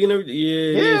the wig and everything?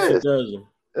 Yeah, Yes, 2000.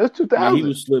 it's Yeah, 2000. he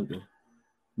was slipping.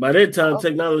 By that time,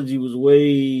 technology was way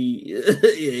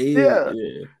Yeah.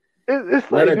 yeah.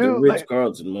 It's Not like, at the dude, Ritz like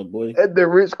Carlton, my boy. at the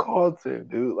Ritz Carlton,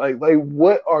 dude. Like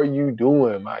what are you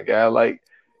doing, my guy? Like,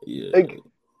 Yeah.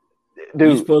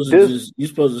 dude, You supposed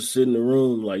to sit in the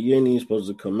room, like you ain't even supposed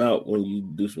to come out when you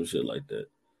do some shit like that.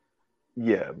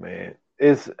 yeah, man.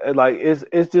 It's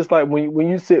just like when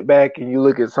you sit back and you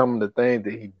look at some of the things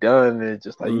that he done, and it's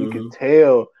just like you can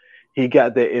tell he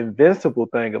got that invincible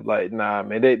thing of like, nah,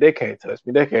 man, they can't touch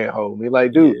me, they can't hold me.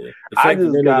 Like, dude, Yeah. The I fact that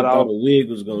just got nigga thought off. a wig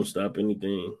was gonna stop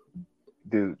anything.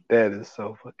 Dude, that is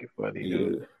so fucking funny, Yeah.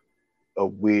 dude. A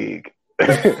wig.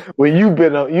 When you've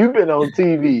been on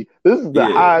TV, this is the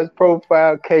Yeah. highest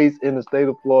profile case in the state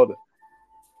of Florida,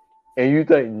 and you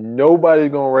think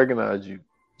nobody's gonna recognize you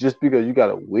just because you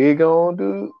got a wig on,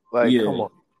 dude? Like, Yeah. come on.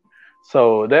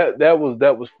 So that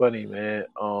was funny, man.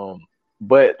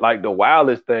 But like the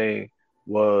wildest thing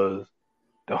was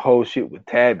the whole shit with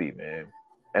Tabby, man.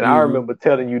 And I remember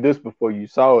telling you this before you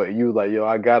saw it. You was like, "Yo,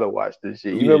 I gotta watch this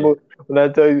shit." You remember when I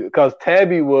tell you? Because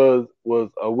Tabby was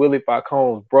a Willie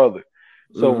Falcone's brother.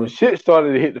 So when shit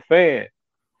started to hit the fan,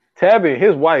 Tabby and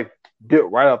his wife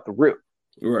dipped right off the rip.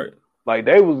 Right. Like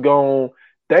they was gone.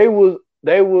 They was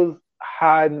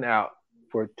hiding out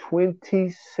for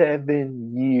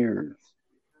 27 years.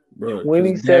 Bro,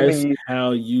 27 that's years.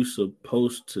 how you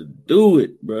supposed to do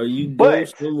it, bro. You go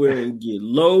somewhere and get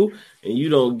low, and you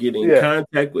don't get in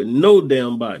contact with no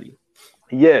damn body.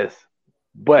 Yes,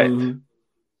 but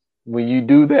when you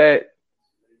do that,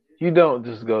 you don't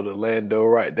just go to Lando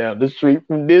right down the street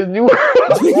from Disney World.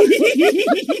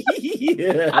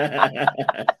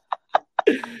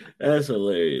 That's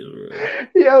hilarious, bro.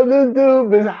 Yo, this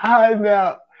dude been hiding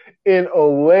out in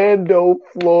Orlando,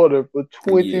 Florida for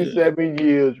 27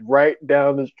 years, right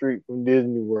down the street from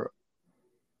Disney World.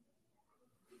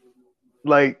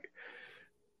 Like,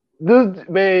 this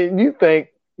man, you think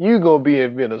you gonna be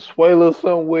in Venezuela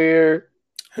somewhere?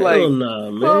 Hell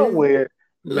nah, man. Somewhere.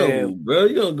 No, man. Bro.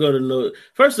 You don't go to no.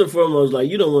 First and foremost,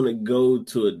 like you don't want to go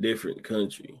to a different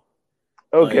country.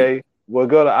 Okay, well,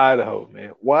 go to Idaho,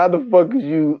 man. Why the fuck is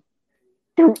you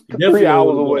 3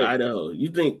 hours away? Idaho. You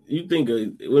think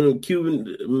when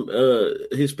Cuban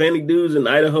Hispanic dudes in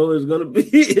Idaho is gonna be?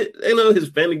 They know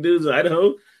Hispanic dudes in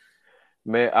Idaho.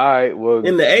 Man, all right. Well,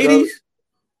 in the 80s,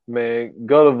 man,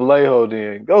 go to Vallejo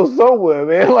then. Go somewhere,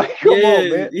 man. Like, come on,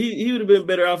 man. He would have been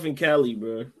better off in Cali,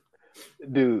 bro.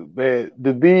 Dude, man,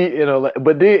 to be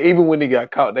but then even when he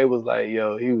got caught, they was like,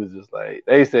 yo, he was just like,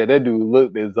 they said that dude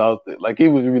looked exhausted, like he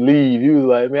was relieved. He was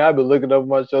like, man, I've been looking over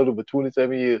my shoulder for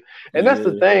 27 years, and that's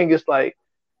the thing. It's like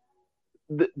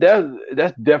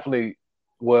that's definitely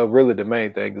really the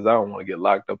main thing because I don't want to get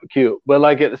locked up or killed. But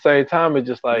like at the same time, it's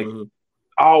just like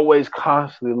always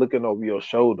constantly looking over your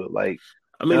shoulder. Like,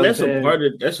 I mean, that's a part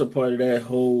of that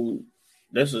whole.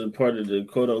 That's a part of the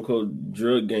quote unquote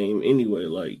drug game anyway.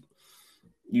 Like.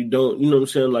 You don't, you know what I'm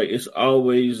saying? Like, it's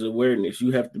always awareness.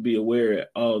 You have to be aware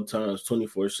at all times,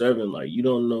 24/7. Like, you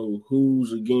don't know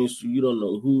who's against you. You don't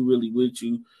know who really with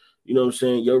you. You know what I'm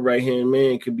saying? Your right-hand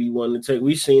man could be one to take.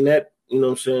 We seen that, you know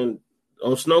what I'm saying,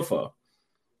 on Snowfall.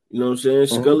 You know what I'm saying?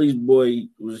 Scully's boy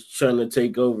was trying to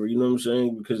take over, you know what I'm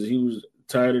saying? Because he was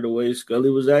tired of the way Scully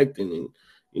was acting. And,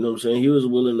 you know what I'm saying? He was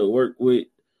willing to work with,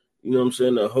 you know what I'm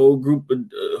saying, a whole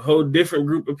different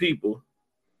group of people.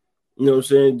 You know what I'm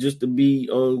saying? Just to be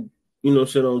on, you know what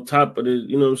I'm saying, on top of the,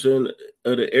 you know what I'm saying,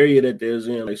 of the area that they're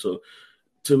in. Like, so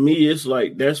to me, it's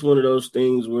like, that's one of those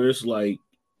things where it's like,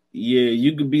 yeah,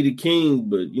 you could be the king,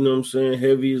 but you know what I'm saying?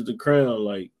 Heavy is the crown.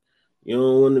 Like, you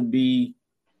don't want to be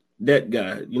that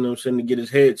guy, you know what I'm saying, to get his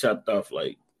head chopped off.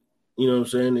 Like, you know what I'm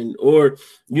saying? And, or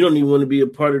you don't even want to be a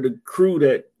part of the crew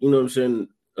that, you know what I'm saying,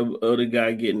 of the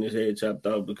guy getting his head chopped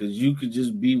off, because you could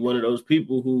just be one of those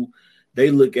people who, they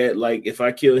look at like, if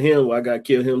I kill him, well, I got to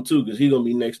kill him too, because he's going to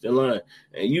be next in line.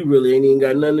 And you really ain't even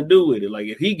got nothing to do with it. Like,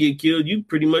 if he get killed, you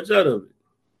pretty much out of it.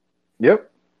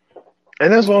 Yep.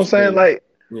 And that's what I'm saying. Like,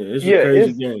 it's a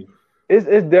crazy game.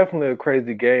 It's definitely a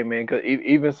crazy game, man, because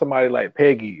even somebody like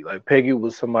Peggy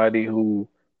was somebody who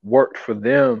worked for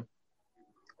them,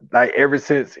 like, ever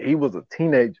since he was a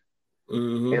teenager.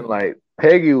 And, like,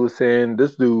 Peggy was saying,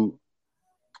 this dude,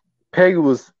 Peggy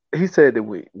was. He said that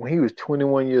when he was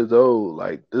 21 years old,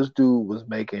 like this dude was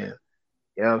making, you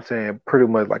know what I'm saying, pretty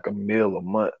much like a meal a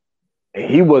month. And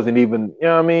he wasn't even, you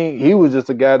know what I mean? He was just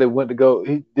a guy that went to go.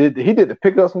 He did the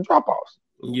pickups and drop offs.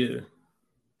 Yeah.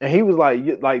 And he was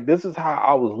like this is how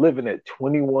I was living at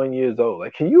 21 years old.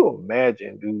 Like, can you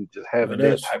imagine, dude, just Bro, having that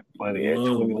that's type of money at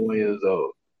 21 lovely. years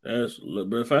old?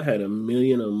 Bro, if I had $1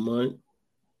 million a month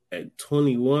at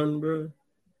 21, bro.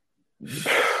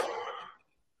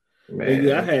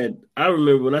 Man, I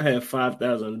remember when I had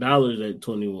 $5,000 at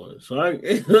 21. So I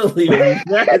can only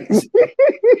imagine.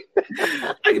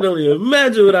 I can only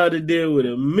imagine what I'd have did with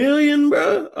 $1 million,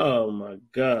 bro. Oh my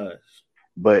gosh.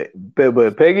 but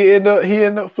Peggy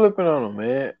ended up flipping on him,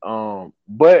 man.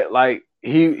 But like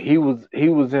he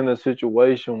was in a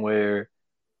situation where,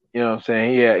 you know what I'm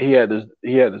saying, he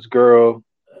had this girl,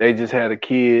 they just had a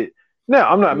kid. Now,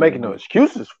 I'm not making no Mhm.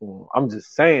 excuses for him. I'm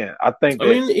just saying I think I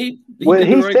that mean, he what did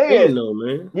the he right said, thing though,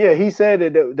 man. yeah, he said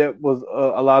that was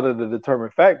a lot of the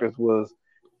determined factors was,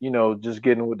 just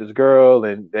getting with this girl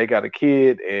and they got a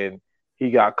kid and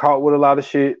he got caught with a lot of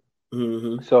shit.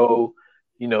 Mm-hmm. So,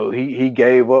 he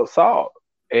gave up Saul.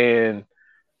 And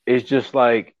it's just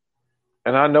like,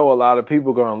 and I know a lot of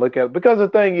people going to look at it because the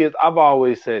thing is, I've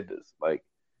always said this. Like,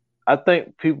 I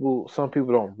think some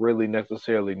people don't really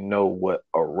necessarily know what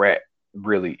a rat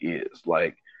really is.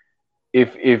 Like,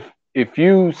 if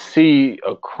you see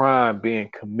a crime being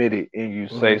committed and you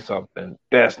say Mm-hmm. something,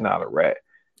 that's not a rat.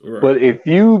 Right. But if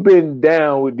you've been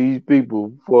down with these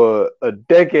people for a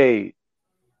decade,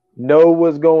 know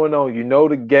what's going on, you know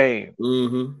the game.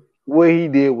 Mm-hmm. What he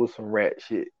did was some rat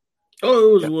shit. Oh,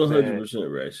 it was You know what I'm saying?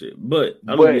 100% right shit. But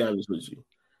I'm gonna be But honest with you.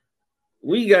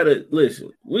 We gotta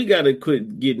listen. We gotta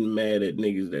quit getting mad at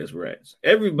niggas that's rats.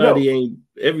 no,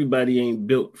 Everybody ain't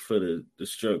built for the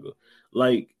struggle.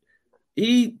 Like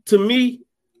to me,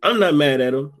 I'm not mad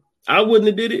at him. I wouldn't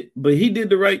have did it, but he did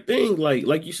the right thing.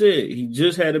 Like you said, he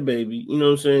just had a baby. You know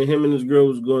what I'm saying? Him and his girl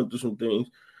was going through some things.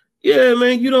 Yeah,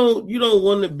 man, you don't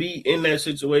want to be in that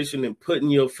situation and putting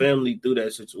your family through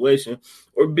that situation,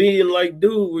 or being like,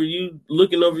 dude, where you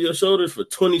looking over your shoulders for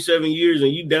 27 years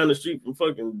and you down the street from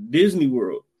fucking Disney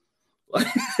World. Like,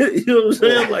 you know what I'm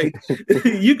saying? Like,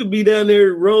 you could be down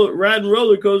there riding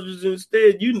roller coasters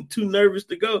instead. You too nervous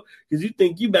to go because you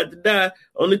think you about to die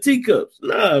on the teacups.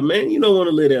 Nah, man, you don't want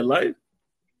to live that life.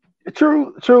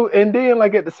 true, true. And then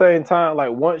like at the same time,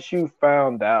 like once you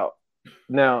found out,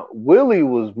 now Willie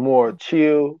was more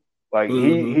chill. Like he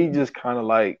Mm-hmm. just kind of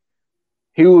like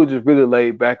he was just really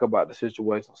laid back about the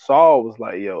situation. Saul was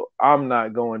like, "Yo, I'm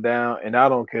not going down, and I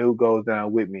don't care who goes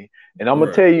down with me." And Right. I'm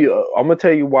gonna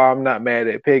tell you why I'm not mad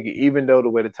at Peggy, even though the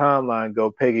way the timeline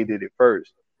go, Peggy did it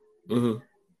first. Mm-hmm.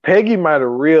 Peggy might have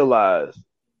realized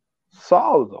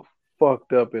Saul is a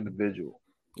fucked up individual.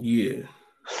 Yeah.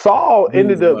 Saul Dude's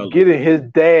ended up violent. getting his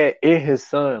dad and his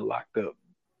son locked up.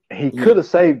 And he Yeah. could have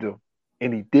saved him,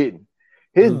 and he didn't.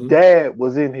 His Mm-hmm. dad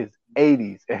was in his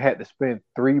 80s and had to spend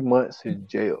 3 months in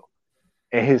jail.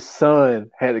 And his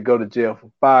son had to go to jail for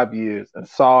 5 years. And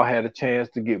Saul had a chance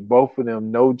to get both of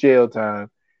them no jail time,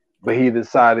 but he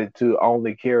decided to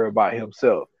only care about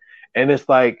himself. And it's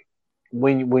like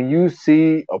when you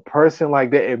see a person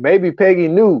like that, and maybe Peggy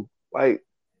knew, like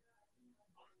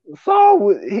Saul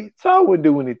would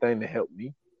do anything to help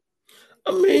me.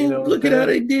 I You mean, know what I'm look at how saying?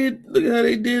 they did. Look at how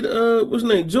they did. What's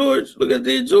his name? George. Look at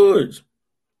they did George.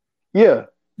 Yeah,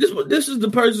 This is the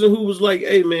person who was like,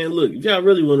 "Hey man, look, if y'all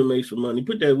really want to make some money,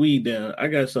 put that weed down. I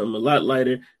got something a lot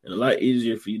lighter and a lot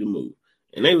easier for you to move."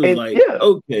 And they was and like, yeah,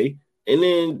 "Okay." And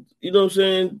then you know what I'm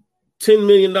saying? $10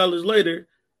 million later,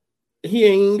 he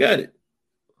ain't even got it.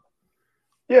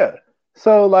 yeah.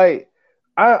 So like,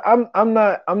 I'm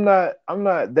not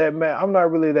that mad. I'm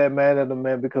not really that mad at him,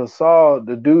 man, because Saul,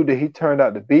 the dude that he turned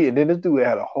out to be, and then this dude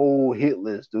had a whole hit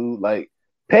list, dude. Like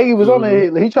Peggy was on the Mm-hmm.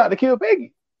 hit list. He tried to kill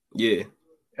Peggy. Yeah, You know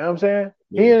what I'm saying?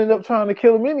 He yeah, ended up trying to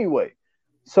kill him anyway.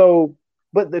 So,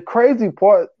 but the crazy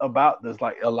part about this,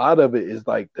 like a lot of it is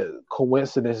like the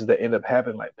coincidences that end up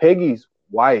happening. Like Peggy's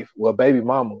wife, well, baby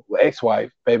mama, well,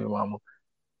 ex-wife, baby mama,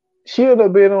 she ended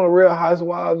up being on the Real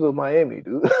Housewives of Miami,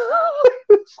 dude.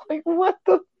 It's like what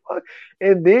the fuck?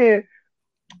 And then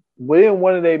when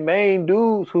one of their main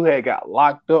dudes who had got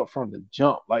locked up from the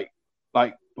jump, like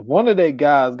one of their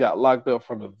guys got locked up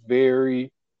from the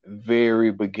very,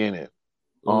 very beginning.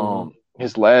 mm-hmm.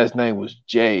 His last name was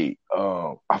Jay.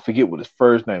 I forget what his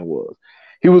first name was.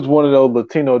 He was one of those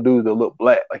Latino dudes that looked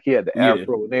black, like he had the Yeah.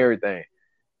 afro and everything.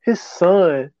 His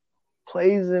son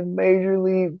plays in Major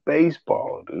League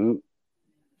Baseball, dude.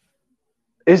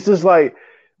 It's just like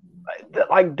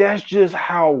that's just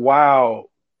how wild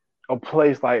a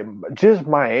place like just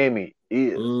Miami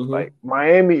is. Mm-hmm. Like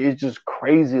Miami is just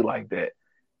crazy like that.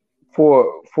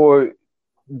 And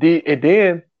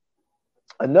then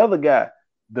another guy,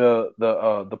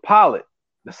 the pilot,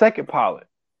 the second pilot,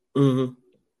 Mm-hmm.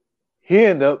 he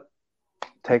ended up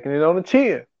taking it on the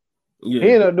chin. He Yeah.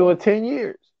 ended up doing 10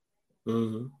 years.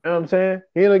 Mm-hmm. You know what I'm saying?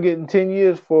 He ended up getting 10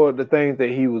 years for the things that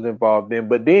he was involved in.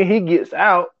 But then he gets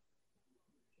out,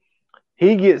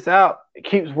 keeps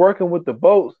working with the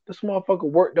boats. This motherfucker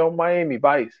worked on Miami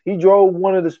Vice. He drove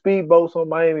one of the speedboats on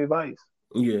Miami Vice.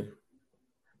 Yeah.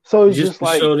 So it's Just just to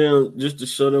like, show them,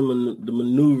 the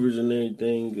maneuvers and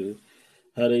everything,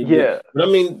 how they did. yeah, But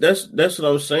I mean, that's what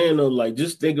I'm saying though. Like,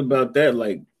 just think about that.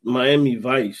 Like Miami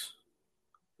Vice,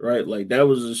 right? Like that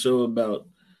was a show about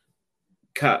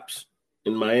cops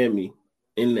in Miami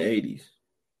in the 80s.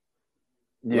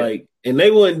 yeah, Like, and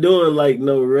they wasn't doing like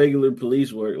no regular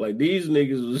police work. Like these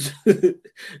niggas was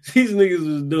these niggas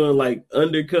was doing like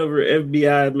undercover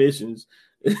FBI missions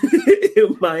in yeah,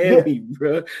 Miami,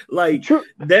 bro. Like true,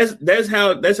 that's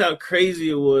how crazy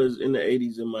it was in the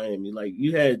 80s in Miami. Like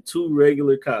you had two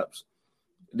regular cops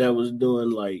that was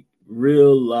doing like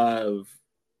real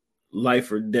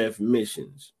life or death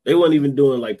missions. They weren't even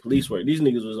doing like police work. These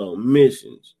niggas was on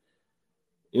missions.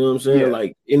 You know what I'm saying? yeah,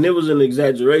 Like, and it was an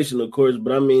exaggeration, of course,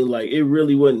 but I mean, like, it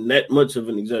really wasn't that much of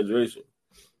an exaggeration.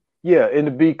 yeah. And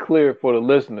to be clear for the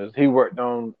listeners, he worked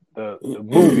on the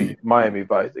movie Miami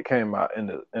Vice that came out in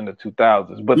the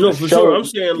 2000s. But the No, for sure. show, I'm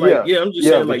saying, like, yeah, yeah, I'm just yeah.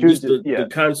 saying, But like, you just just, the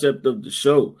concept of the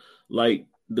show, like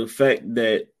the fact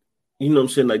that, you know what I'm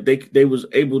saying, like they was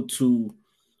able to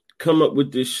come up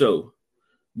with this show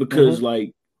because, mm-hmm.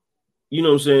 like, you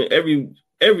know what I'm saying,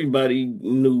 everybody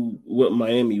knew what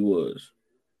Miami was.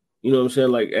 You know what I'm saying?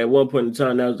 Like at one point in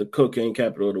time, that was the cocaine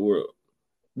capital of the world.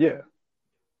 Yeah.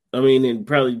 I mean, it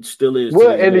probably still is to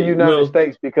Well, this in the day. United Well,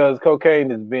 States, because cocaine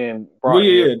is being well, brought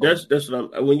yeah, here yeah. from. That's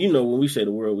what I'm. When we say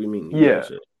the world, we mean the Yeah,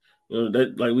 USA. You know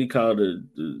that like we call the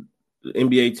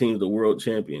NBA teams the world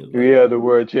champions. Like, yeah, the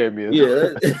world champions.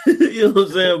 yeah, you know what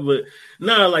I'm saying. But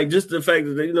nah, like just the fact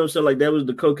that you know what I'm saying, like that was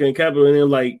the cocaine capital, and then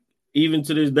like even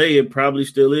to this day, it probably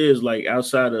still is. Like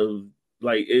outside of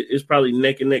like it's probably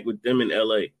neck and neck with them in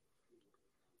LA.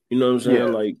 You know what I'm saying? Yeah,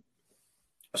 Like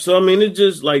so. I mean, it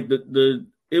just like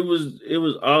it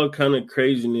was all kind of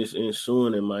craziness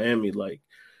ensuing in Miami. Like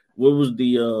what was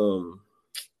the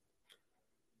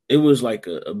it was like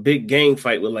a big gang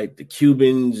fight with like the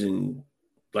Cubans and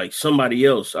like somebody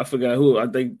else. I forgot who. I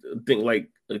think like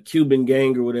a Cuban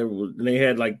gang or whatever. And they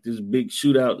had like this big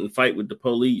shootout and fight with the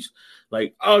police.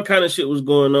 Like all kind of shit was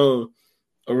going on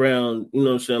around, you know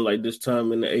what I'm saying, like this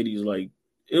time in the 80s. Like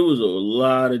it was a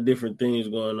lot of different things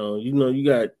going on. You know, you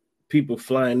got people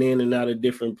flying in and out of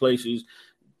different places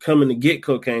coming to get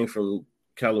cocaine from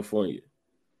California.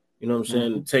 You know what I'm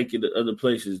saying? mm-hmm. To take it to other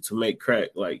places to make crack.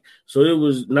 Like, so it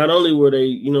was not only were they,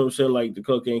 you know what I'm saying, like the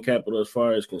cocaine capital as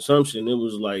far as consumption, it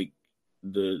was like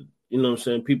you know what I'm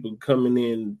saying, people coming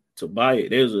in to buy it.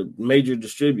 There's a major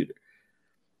distributor.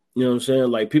 You know what I'm saying?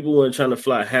 Like people weren't trying to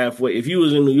fly halfway. If you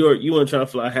was in New York, you weren't trying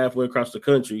to fly halfway across the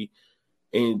country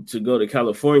and to go to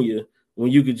California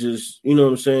when you could just, you know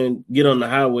what I'm saying, get on the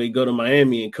highway, go to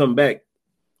Miami and come back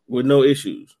with no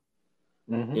issues.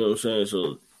 Mm-hmm. You know what I'm saying?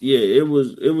 So yeah, it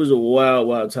was a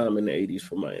wild time in the 80s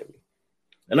for Miami.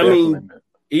 And I Definitely, mean, man.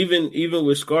 even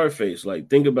with Scarface, like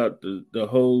think about the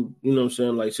whole, you know what I'm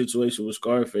saying, like situation with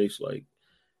Scarface, like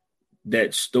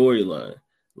that storyline.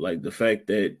 Like the fact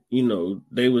that, you know,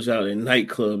 they was out in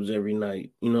nightclubs every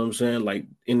night, you know what I'm saying? Like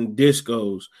in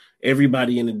discos,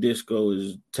 everybody in the disco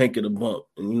is taking a bump.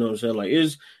 And you know what I'm saying? Like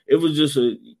it was just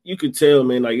you could tell,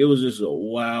 man, like it was just a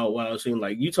wild scene.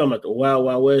 Like you talking about the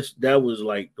Wild West, that was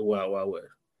like the Wild West.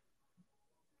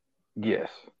 Yes,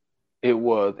 it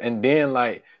was. And then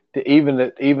like even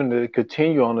to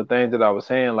continue on the things that I was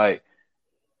saying, like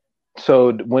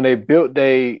so when they built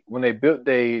they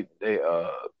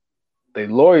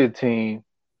lawyer team,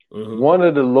 Mm-hmm. one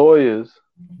of the lawyers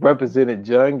represented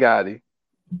John Gotti.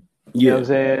 You know what I'm Yeah.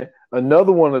 saying?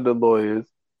 Another one of the lawyers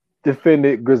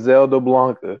defended Griselda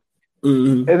Blanca.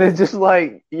 Mm-hmm. And it's just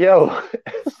like, yo,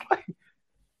 it's like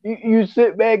you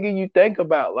sit back and you think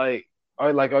about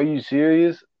are you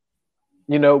serious?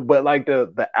 You know, but like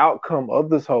the outcome of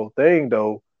this whole thing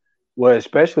though, well,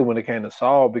 especially when it came to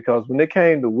Saul, because when it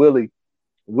came to Willie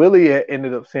had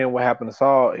ended up seeing what happened to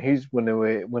Saul. He's when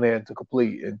they had to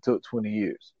complete and took 20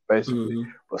 years basically. Mm-hmm.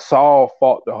 But Saul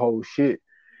fought the whole shit,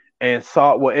 and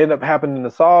Saul. What ended up happening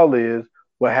to Saul is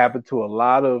what happened to a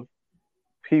lot of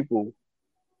people.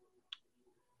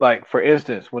 Like for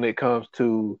instance, when it comes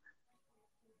to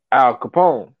Al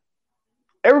Capone,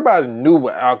 everybody knew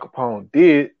what Al Capone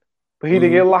did, but he didn't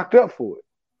Mm-hmm. get locked up for it.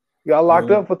 Got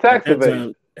locked up for tax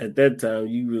evasion. At that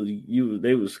time,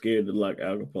 they were scared to lock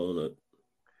Al Capone up.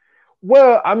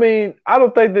 Well, I mean, I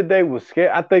don't think that they were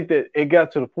scared. I think that it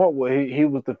got to the point where he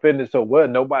was defended so well,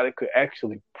 nobody could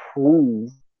actually prove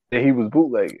that he was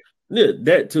bootlegging. Yeah,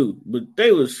 that too. But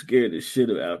they were scared as shit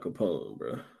of Al Capone,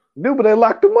 bro. Dude, but they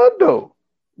locked him up though.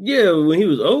 Yeah, when he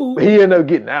was old. He ended up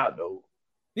getting out though.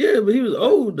 Yeah, but he was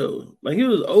old though. Like he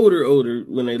was older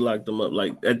when they locked him up.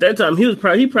 Like at that time, he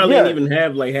probably didn't even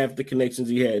have like half the connections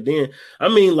he had then. I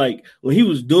mean, like when he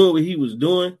was doing what he was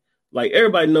doing, like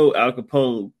everybody know Al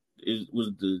Capone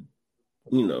was the,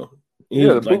 he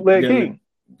was the bootleg king.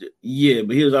 Yeah,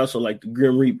 but he was also like the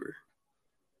Grim Reaper.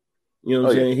 You know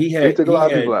what I'm saying? He took a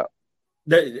lot of people out.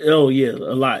 Oh yeah,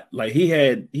 a lot. Like he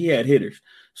had hitters.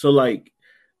 So like,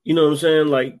 you know what I'm saying?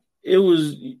 Like it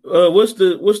was what's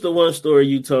the one story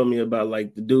you told me about,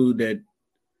 like the dude that,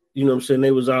 you know what I'm saying,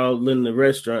 they was all in the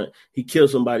restaurant. He killed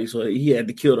somebody, so he had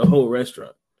to kill the whole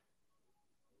restaurant.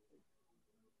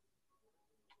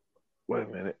 Wait a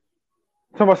minute.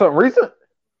 Talking about something recent?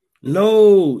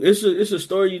 No, it's a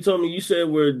story you told me. You said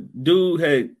where dude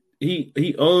had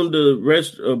he owned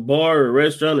a bar or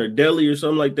restaurant or deli or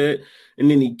something like that, and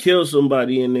then he killed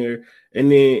somebody in there,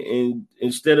 and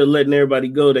instead of letting everybody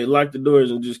go, they locked the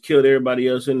doors and just killed everybody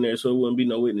else in there, so it wouldn't be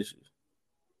no witnesses.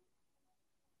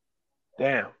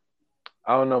 Damn.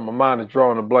 I don't know. My mind is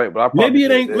drawing a blank, but maybe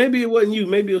it ain't. That. Maybe it wasn't you.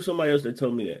 Maybe it was somebody else that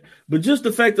told me that. But just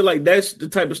the fact that like that's the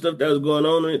type of stuff that was going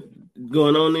on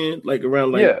in like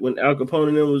around like when Al Capone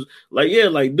and them was like, yeah,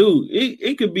 like dude,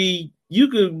 it could be, you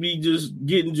could be just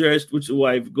getting dressed with your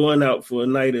wife, going out for a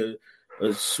night of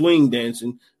swing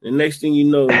dancing, and next thing you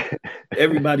know,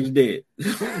 everybody's dead.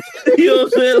 You know what I'm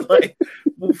saying? Like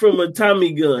from a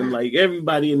Tommy gun, like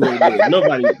everybody in there dead.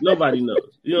 Nobody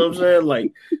knows. You know what I'm saying?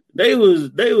 Like they was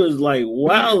like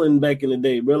wilding back in the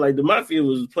day, bro. Like the mafia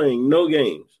was playing no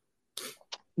games.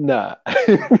 Nah.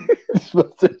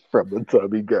 From a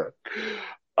Tommy gun.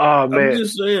 Oh man. I'm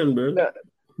just saying, bro. Nah.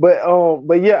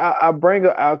 But yeah, I bring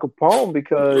up Al Capone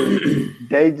because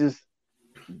they just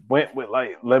went with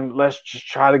like, let's just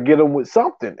try to get them with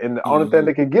something, and the only thing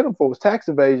they could get them for was tax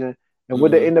evasion, and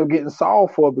what they ended up getting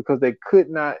solved for because they could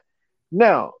not.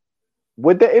 Now,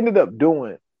 what they ended up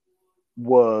doing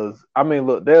was, I mean,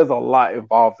 look, there's a lot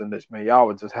involved in this, man. Y'all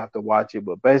would just have to watch it,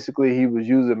 but basically, he was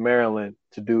using Maryland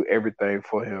to do everything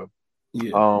for him.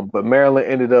 Yeah. But Maryland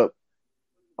ended up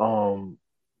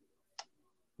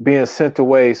being sent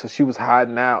away, so she was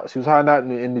hiding out. She was hiding out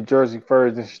in New Jersey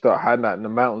first, and she started hiding out in the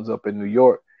mountains up in New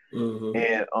York.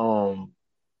 And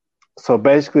so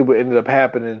basically, what ended up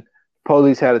happening,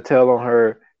 police had a tell on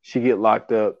her. She get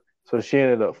locked up, so she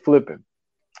ended up flipping.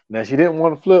 Now she didn't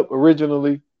want to flip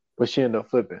originally, but she ended up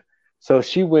flipping. So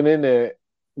she went in there.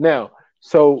 Now,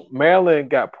 so Marilyn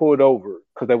got pulled over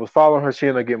because they was following her. She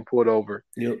ended up getting pulled over.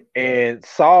 Yep. And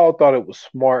Saul thought it was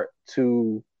smart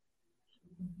to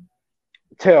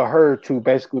tell her to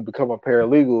basically become a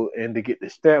paralegal and to get the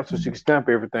stamp so she can stamp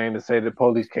everything to say the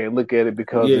police can't look at it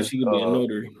because she could be a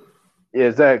notary. Yeah,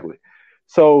 exactly.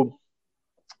 So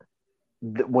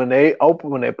when they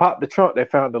popped the trunk, they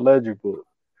found the ledger book.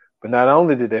 But not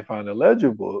only did they find the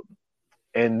ledger book,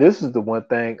 and this is the one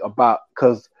thing about,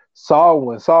 because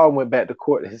when Saul went back to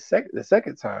court the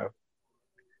second time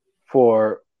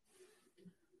for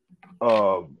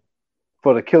the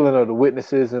killing of the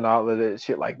witnesses and all of that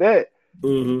shit like that,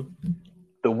 the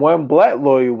one black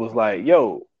lawyer was like,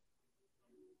 yo,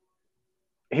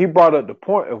 he brought up the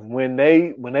point of when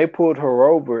they pulled her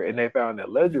over and they found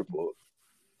that ledger book,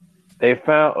 they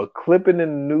found a clipping in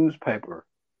the newspaper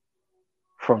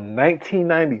from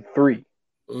 1993.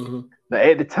 Now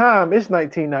at the time it's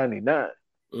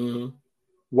 1999.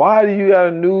 Why do you got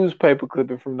a newspaper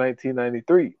clipping from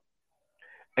 1993?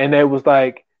 And they was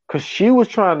like, because she was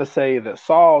trying to say that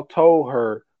Saul told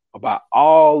her about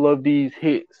all of these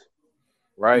hits,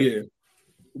 right? Yeah.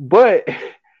 But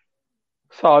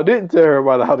Saul didn't tell her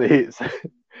about all the hits.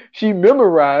 She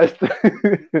memorized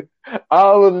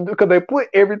all of them because they put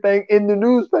everything in the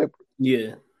newspaper.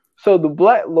 Yeah. So the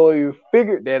black lawyer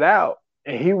figured that out,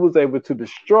 and he was able to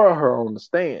destroy her on the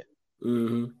stand.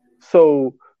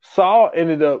 So Saul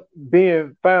ended up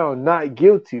being found not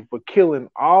guilty for killing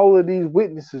all of these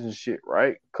witnesses and shit,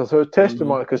 right? Because her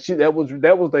testimony, because that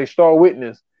was their star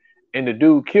witness, and the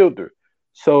dude killed her.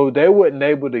 So they wasn't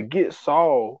able to get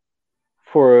Saul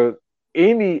for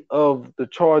any of the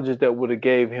charges that would have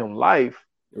gave him life.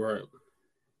 Right.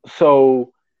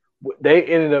 So they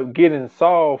ended up getting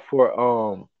Saul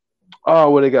for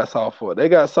what they got Saul for? They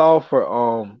got Saul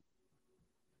for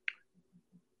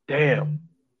damn.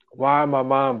 Why am my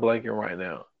mind blanking right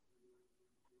now?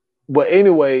 But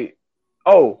anyway,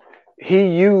 he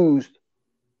used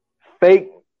fake.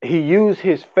 He used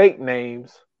his fake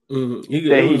names It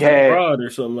that he was had. fraud or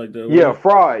something like that, Yeah, wasn't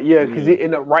fraud. Yeah, because he it?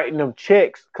 ended up writing them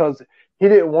checks because he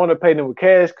didn't want to pay them with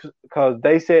cash because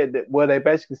they said that. Well, they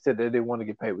basically said that they didn't want to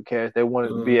get paid with cash. They wanted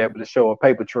to be able to show a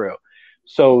paper trail.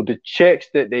 So the checks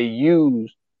that they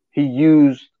used, he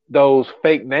used those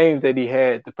fake names that he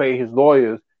had to pay his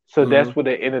lawyers. So that's what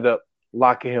they ended up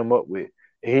locking him up with.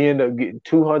 He ended up getting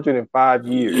 205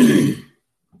 years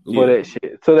for Yeah. that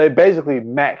shit. So they basically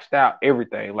maxed out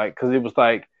everything, like because it was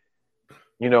like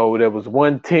there was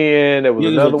 110, there was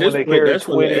Yeah, because another at one this that point, carried that's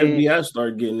when the 20. FBI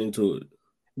started getting into it.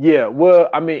 Yeah, well,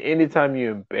 I mean, anytime you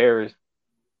embarrass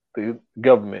the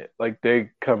government, like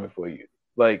they coming for you,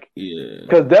 like Yeah.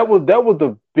 because that was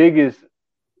the biggest.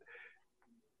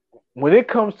 When it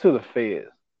comes to the feds,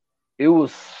 it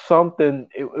was something.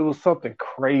 It was something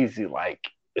crazy. Like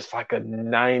it's like a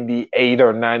 98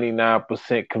 or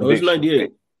 99% No, it's conviction rate.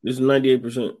 98. It's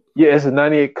 98%. Yeah, it's a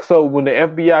 98. So when the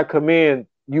FBI come in,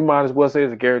 you might as well say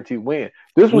it's a guaranteed win.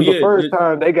 This Well, was the yeah, first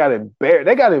time they got embarrassed.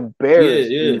 They got yeah,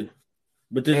 embarrassed, yeah. dude.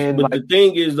 And But like, the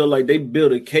thing is though, like they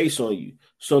build a case on you.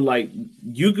 So like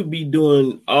you could be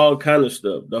doing all kind of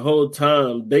stuff the whole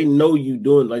time. They know you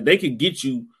doing like they could get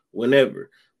you whenever.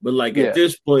 But like at yeah,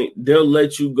 this point, they'll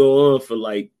let you go on for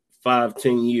like 5,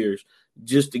 10 years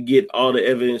just to get all the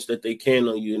evidence that they can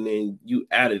on you, and then you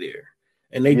out of there.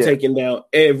 And they yeah. taking down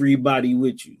everybody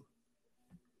with you.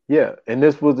 Yeah, and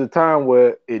this was the time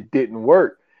where it didn't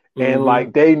work, and Mm-hmm.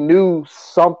 like they knew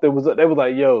something was up. They was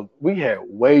like, "Yo, we had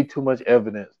way too much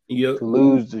evidence Yep. to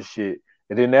lose the shit."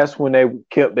 And then that's when they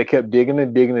kept digging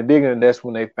and digging and digging, and that's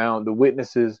when they found the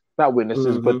witnesses, not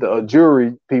witnesses, but Mm-hmm. the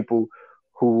jury people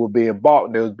who were being bought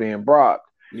and they was being bribed.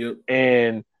 Yep.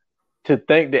 And to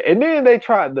think that, and then they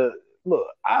tried to look.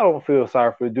 I don't feel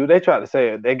sorry for the dude. They tried to say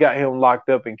it. They got him locked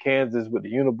up in Kansas with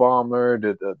the Unabomber,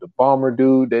 the bomber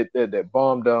dude that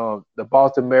bombed the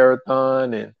Boston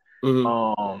Marathon, and Mm-hmm.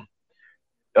 um,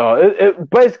 it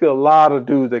basically a lot of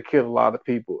dudes that killed a lot of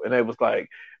people, and they was like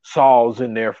Saul's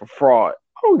in there for fraud.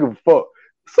 I don't give a fuck.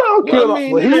 Saul Well, I killed.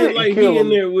 mean, Well, it he ain't didn't like he kill in him.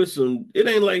 there with some. It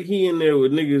ain't like he in there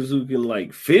with niggas who can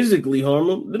like physically harm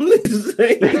him. Them niggas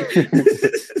ain't.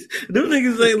 Them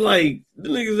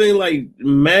niggas ain't like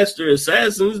master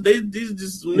assassins. These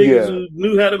just some niggas Yeah, who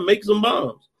knew how to make some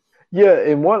bombs. yeah,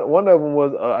 and one of them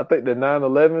was I think the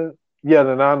 9/11. Yeah,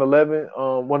 the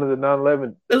 9/11. One of the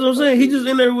 9/11. That's what I'm saying. He just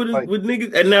in there Like with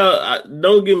niggas. And now,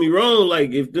 don't get me wrong.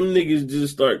 Like, if them niggas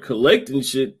just start collecting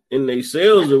shit in their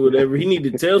sales or whatever, he need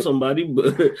to tell somebody.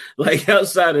 But like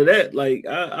outside of that, like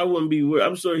I wouldn't be worried.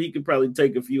 I'm sure he could probably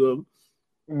take a few of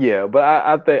them. yeah, but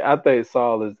I think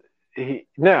Saul is he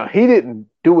didn't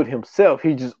do it himself.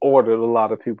 He just ordered a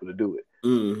lot of people to do it.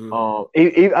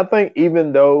 Mm-hmm. I think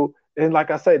even though, and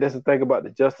like I say, that's the thing about the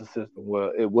justice system.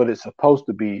 Well, what it's supposed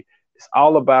to be, it's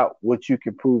all about what you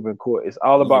can prove in court. It's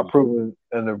all about Yeah. proving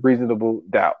in a reasonable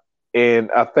doubt.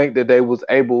 And I think that they was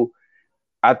able.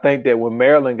 I think that when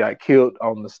Maryland got killed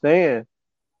on the stand,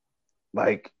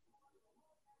 like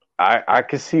I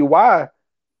can see why.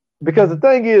 Because the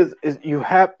thing is you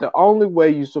have the only way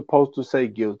you're supposed to say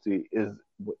guilty is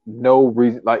no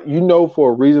reason, like for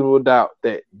a reasonable doubt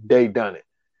that they done it.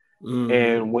 Mm-hmm.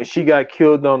 And when she got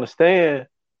killed on the stand,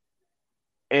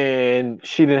 and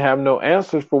she didn't have no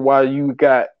answers for why you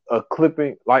got a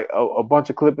clipping, like a bunch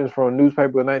of clippings from a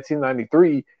newspaper in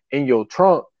 1993 in your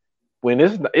trunk, when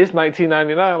it's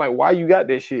 1999, like why you got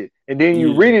that shit? And then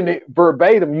you Yeah. reading it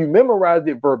verbatim, you memorized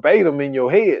it verbatim in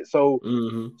your head. So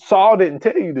Mm-hmm. Saul didn't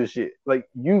tell you this shit. Like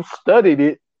you studied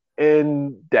it,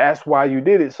 and that's why you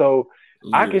did it. So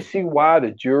I can Yeah. see why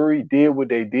the jury did what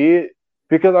they did.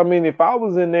 Because I mean, if I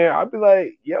was in there, I'd be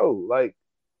like, "Yo, like,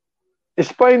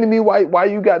 explain to me why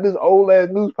you got this old ass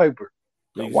newspaper.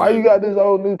 Why you Exactly. got this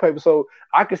old newspaper?" So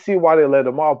I can see why they let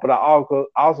him off, but I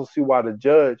also see why the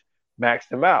judge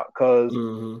maxed him out because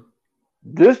Mm-hmm.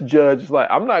 this judge is like,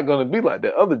 I'm not gonna be like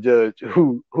the other judge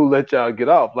who let y'all get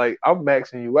off. Like I'm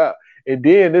maxing you out. And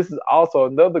then this is also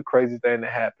another crazy thing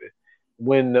that happened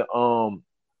when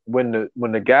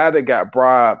the guy that got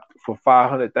bribed for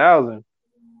 500,000,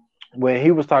 when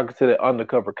he was talking to the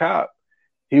undercover cop,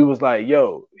 he was like,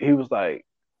 "Yo," he was like,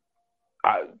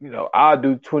 I'll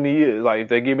do 20 years. Like if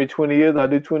they give me 20 years, I'll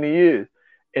do 20 years."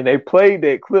 And they played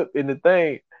that clip in the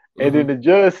thing, and then Mm-hmm. the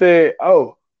judge said,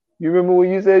 "Oh, you remember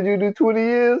when you said you do 20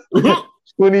 years?"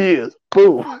 20 years.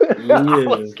 Boom. I Yeah.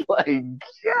 was like,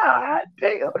 God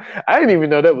damn. I didn't even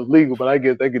know that was legal, but I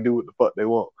guess they can do what the fuck they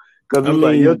want. Because I it's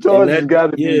like, your mean, in charges that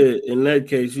got to be, yeah, in that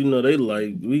case, they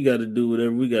like we got to do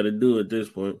whatever we got to do at this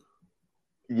point.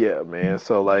 yeah, man.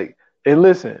 So, like, And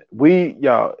listen,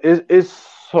 it's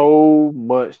so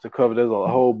much to cover. There's a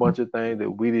whole bunch of things that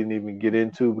we didn't even get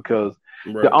into because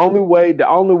Right. the only way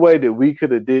that we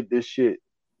could have did this shit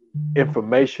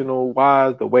informational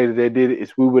wise, the way that they did it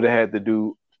is we would have had to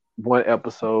do one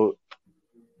episode,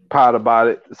 pot about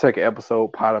it, the second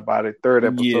episode, pot about it, third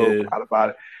episode, Yeah. pot about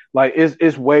it. Like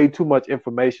it's way too much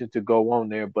information to go on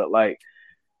there, but like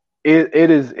it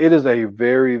is a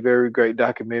very, very great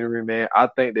documentary, man. I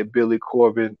think that Billy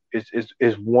Corbin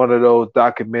is one of those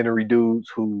documentary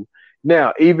dudes who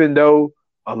now, even though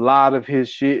a lot of his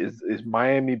shit is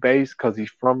Miami based because he's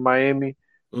from Miami,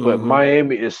 but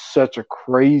Miami is such a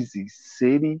crazy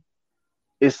city.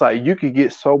 It's like you could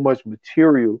get so much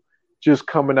material just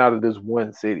coming out of this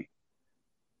one city.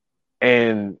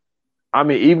 And I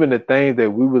mean, even the things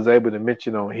that we was able to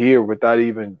mention on here without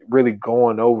even really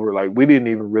going over, like we didn't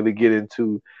even really get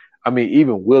into. I mean,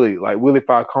 even Willie, like Willie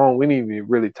Falcone, we didn't even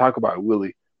really talk about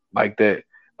Willie like that.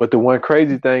 But the one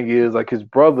crazy thing is, like his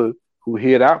brother, who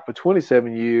hid out for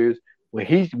 27 years, when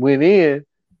he went in,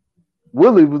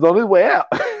 Willie was on his way out.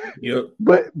 Yep.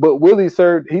 But Willie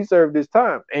served his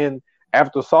time, and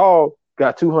after Saul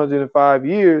got 205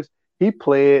 years, he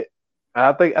pled.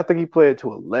 I think he pled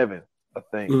to 11. I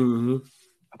think.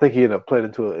 I think he ended up playing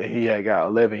into it. He had got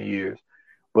 11 years,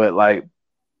 but like,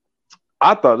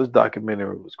 I thought this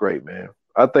documentary was great, man.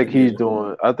 I think he's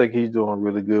doing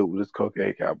really good with this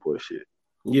cocaine cowboy shit.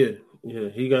 Yeah,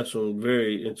 he got some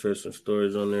very interesting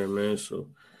stories on there, man. So,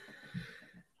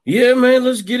 yeah, man,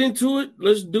 let's get into it.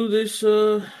 Let's do this.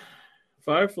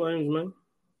 Fire Flames, man.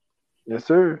 Yes,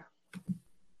 sir.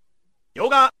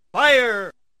 Yoga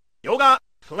Fire, Yoga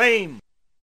Flame.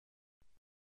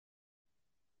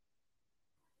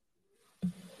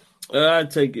 I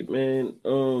take it, man.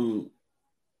 A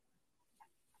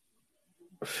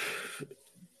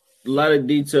lot of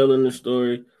detail in the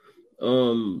story.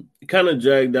 Kind of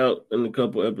dragged out in a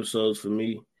couple episodes for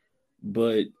me,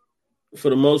 but for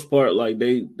the most part, like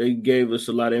they gave us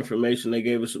a lot of information. They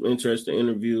gave us some interesting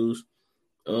interviews.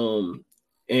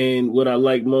 And what I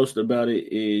like most about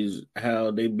it is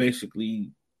how they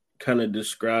basically kind of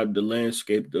described the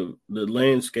landscape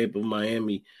of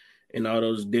Miami in all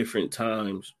those different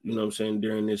times, you know what I'm saying,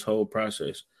 during this whole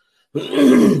process.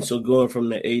 So going from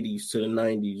the 80s to the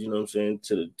 90s, you know what I'm saying,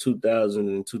 to the 2000s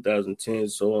and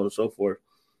 2010s, so on and so forth.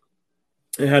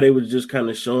 And how they were just kind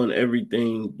of showing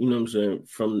everything, you know what I'm saying,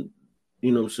 from,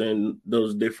 you know what I'm saying,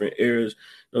 those different eras,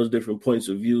 those different points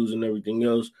of views and everything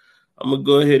else. I'm going to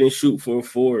go ahead and shoot for a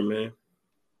 4, man.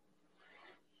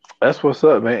 That's what's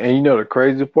up, man. And you know the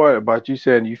crazy part about you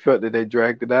saying you felt that they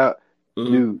dragged it out?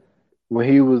 Dude, when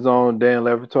he was on Dan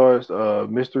Levitar's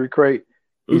Mystery Crate,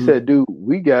 he said, dude,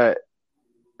 we got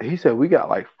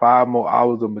like 5 more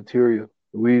hours of material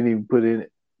we didn't even put in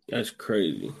it. That's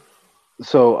crazy.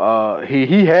 So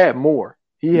he had more.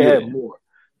 Had more.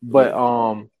 But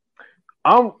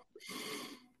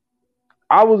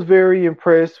I was very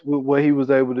impressed with what he was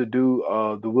able to do.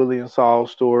 The Willie and Saul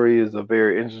story is a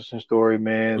very interesting story,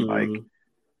 man. Like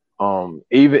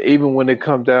even when it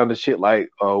comes down to shit like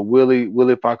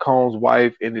Willie Falcone's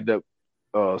wife ended up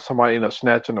somebody ended up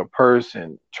snatching her purse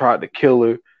and tried to kill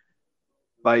her.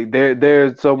 Like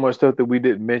there's so much stuff that we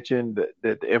didn't mention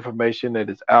that the information that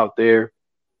is out there.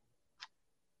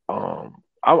 I'm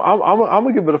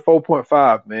gonna give it a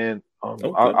 4.5, man.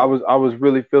 Okay. I was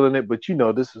really feeling it, but you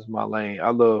know this is my lane. I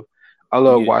love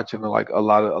watching like a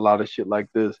lot of shit like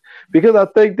this because I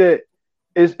think that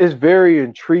it's very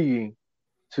intriguing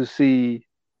to see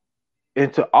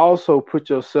and to also put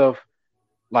yourself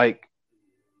like,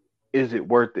 is it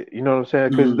worth it? You know what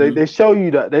I'm saying? Because they show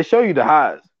you the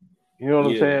highs. You know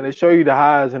what I'm saying? They show you the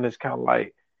highs, and it's kind of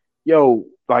like, yo,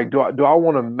 like do I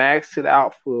want to max it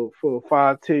out for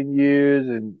 5-10 years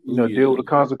and deal with the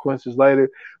consequences later?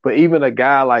 But even a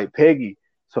guy like Peggy,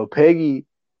 so Peggy,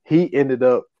 he ended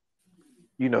up,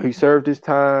 he served his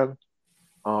time.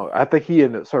 I think he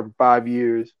ended up serving 5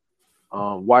 years.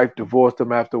 Wife divorced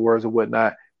him afterwards and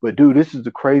whatnot. But dude, this is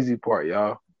the crazy part,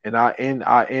 y'all. And I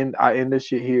end this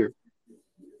shit here.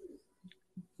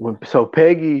 So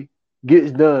Peggy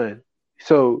gets done.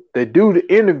 So they do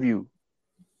the interview,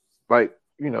 like,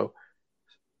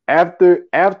 after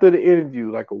the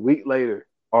interview, like a week later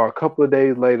or a couple of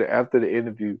days later after the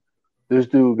interview, this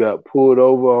dude got pulled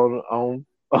over on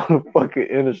the fucking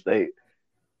interstate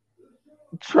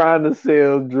trying to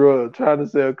sell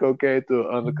cocaine to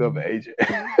an undercover agent.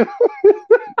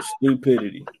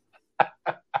 Stupidity.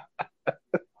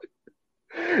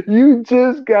 You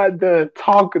just got done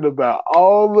talking about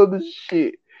all of the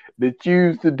shit that you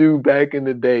used to do back in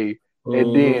the day,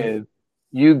 and then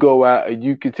you go out and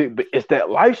you continue. But it's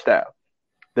that lifestyle.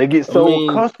 They get I so mean,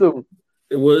 accustomed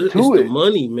it's to the it.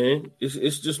 money, man.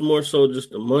 It's just more so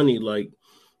just the money. Like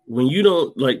when you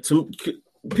don't like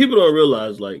people don't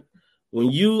realize like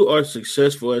when you are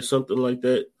successful at something like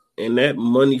that and that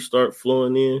money start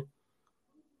flowing in,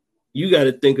 you got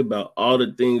to think about all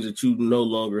the things that you no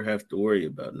longer have to worry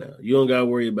about now. You don't got to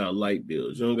worry about light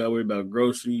bills. You don't got to worry about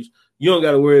groceries. You don't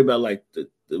got to worry about like the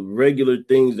regular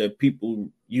things that people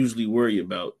usually worry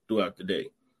about throughout the day.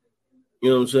 You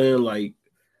know what I'm saying? Like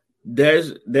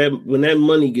that's that when that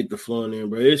money get to flowing in,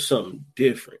 bro, it's something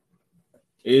different.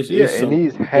 Yeah, It's and something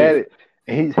different.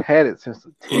 he's had it since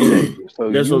a teenager.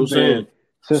 So That's what I'm you've been saying.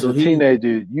 since So a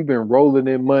teenager, you've been rolling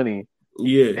in money,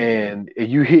 yeah, and if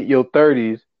you hit your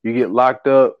 30s, you get locked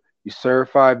up, you serve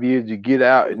 5 years, you get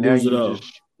out, and now lose it you all.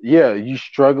 just you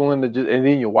struggling to just, and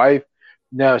then your wife,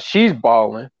 now she's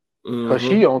balling because Mm-hmm.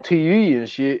 she on TV and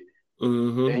shit,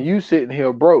 Mm-hmm. and you sitting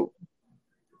here broke.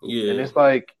 And Yeah. it's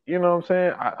like, you know what I'm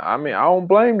saying? I mean, I don't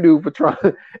blame dude for trying,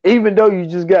 even though you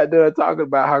just got done talking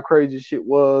about how crazy shit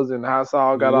was and how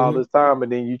Saul got all Mm-hmm. this time,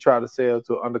 and then you try to sell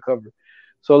to undercover.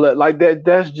 So like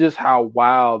that's just how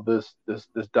wild this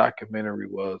documentary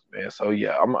was, man. So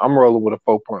yeah, I'm rolling with a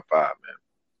 4.5, man.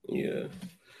 Yeah.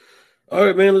 All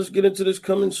right, man. Let's get into this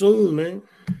coming soon, man.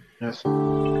 Yes.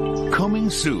 Coming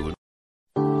soon.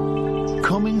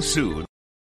 Coming soon.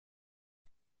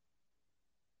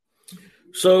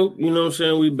 So, you know what I'm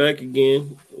saying? We back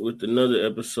again with another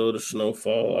episode of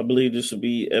Snowfall. I believe this will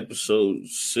be episode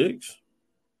 6.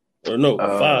 Or no,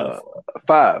 5.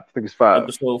 5. I think it's 5.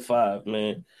 Episode 5,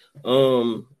 man. You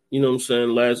know what I'm saying?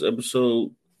 Last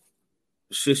episode,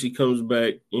 Sissy comes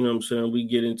back, you know what I'm saying? We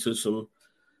get into some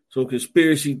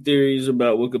conspiracy theories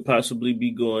about what could possibly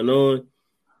be going on.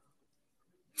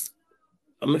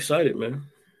 I'm excited, man.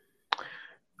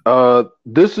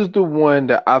 This is the one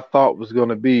that I thought was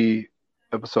gonna be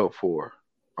episode 4.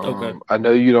 Okay. I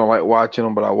know you don't like watching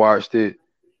them, but I watched it.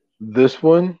 This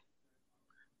one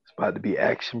is about to be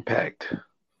action packed.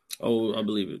 Oh, I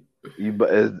believe it. You're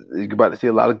about to see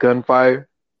a lot of gunfire.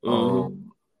 Mm-hmm.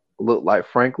 Look like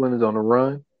Franklin is on the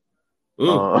run.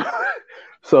 Mm.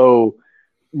 So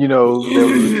there was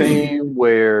a scene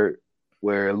where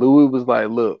Louis was like,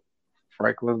 "Look,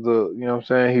 Franklin's what I'm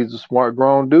saying, he's a smart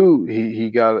grown dude. He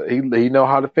know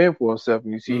how to fend for himself."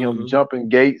 And you see him Mm-hmm. jumping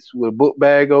gates with a book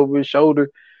bag over his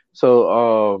shoulder.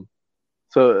 So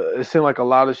it seemed like a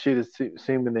lot of shit is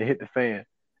seeming to hit the fan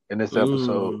in this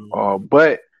episode.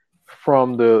 But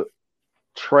from the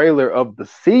trailer of the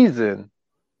season,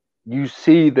 you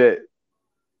see that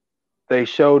they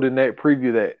showed in that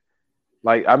preview that,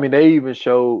 like, I mean, they even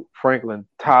showed Franklin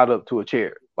tied up to a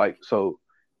chair. Like, so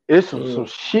it's some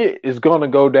shit is gonna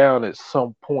go down at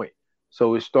some point.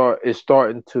 So it's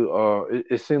starting to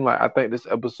it seemed like, I think this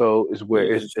episode is where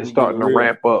Yeah, it's we starting getting to real.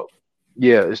 ramp up.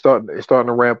 Yeah, it's starting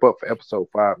to ramp up for episode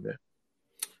 5, man.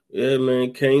 Yeah,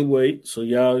 man, can't wait. So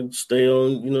y'all stay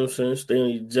on, you know what I'm saying, stay on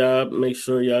your job. Make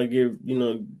sure y'all give,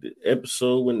 the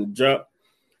episode when it drop.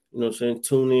 You know what I'm saying?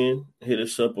 Tune in, hit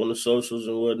us up on the socials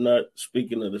and whatnot.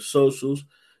 Speaking of the socials,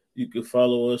 you can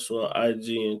follow us on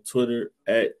IG and Twitter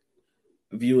at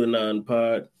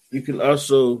ViewAnonPod. You can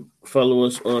also follow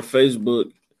us on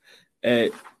Facebook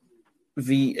at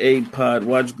VA Pod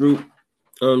Watch Group.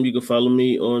 You can follow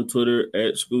me on Twitter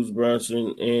at Scoots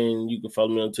Bronson, and you can follow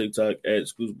me on TikTok at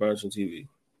Scoots Bronson TV.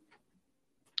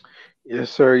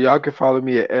 Yes, sir. Y'all can follow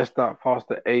me at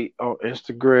s.foster8 on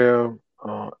Instagram,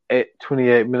 at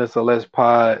 28 minutes or less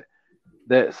pod.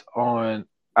 That's on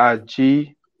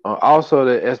IG. Also,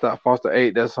 the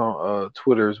s.foster8, that's on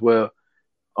Twitter as well.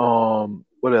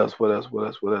 What else?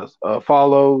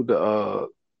 Follow the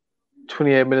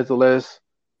 28 minutes or less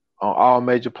on all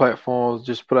major platforms.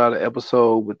 Just put out an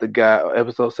episode with the guy,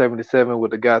 episode 77 with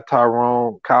the guy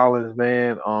Tyrone Collins,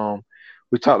 man.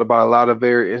 We talked about a lot of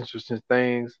very interesting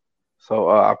things. So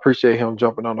I appreciate him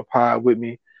jumping on the pod with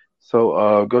me.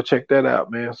 So go check that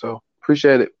out, man. So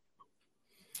appreciate it.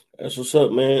 That's what's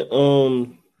up,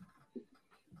 man.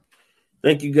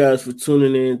 Thank you guys for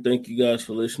tuning in. Thank you guys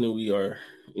for listening. We are,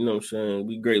 you know what I'm saying,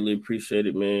 we greatly appreciate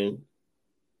it, man.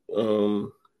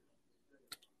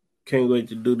 Can't wait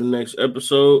to do the next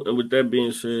episode. And with that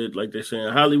being said, like they say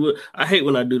in Hollywood, I hate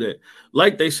when I do that.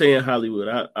 Like they say in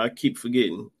Hollywood, I keep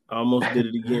forgetting. I almost did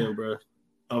it again, bro.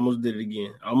 I almost did it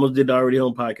again. I almost did the Already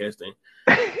Home podcast thing.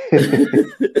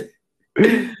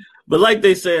 But like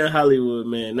they say in Hollywood,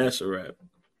 man, that's a wrap.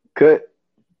 Cut.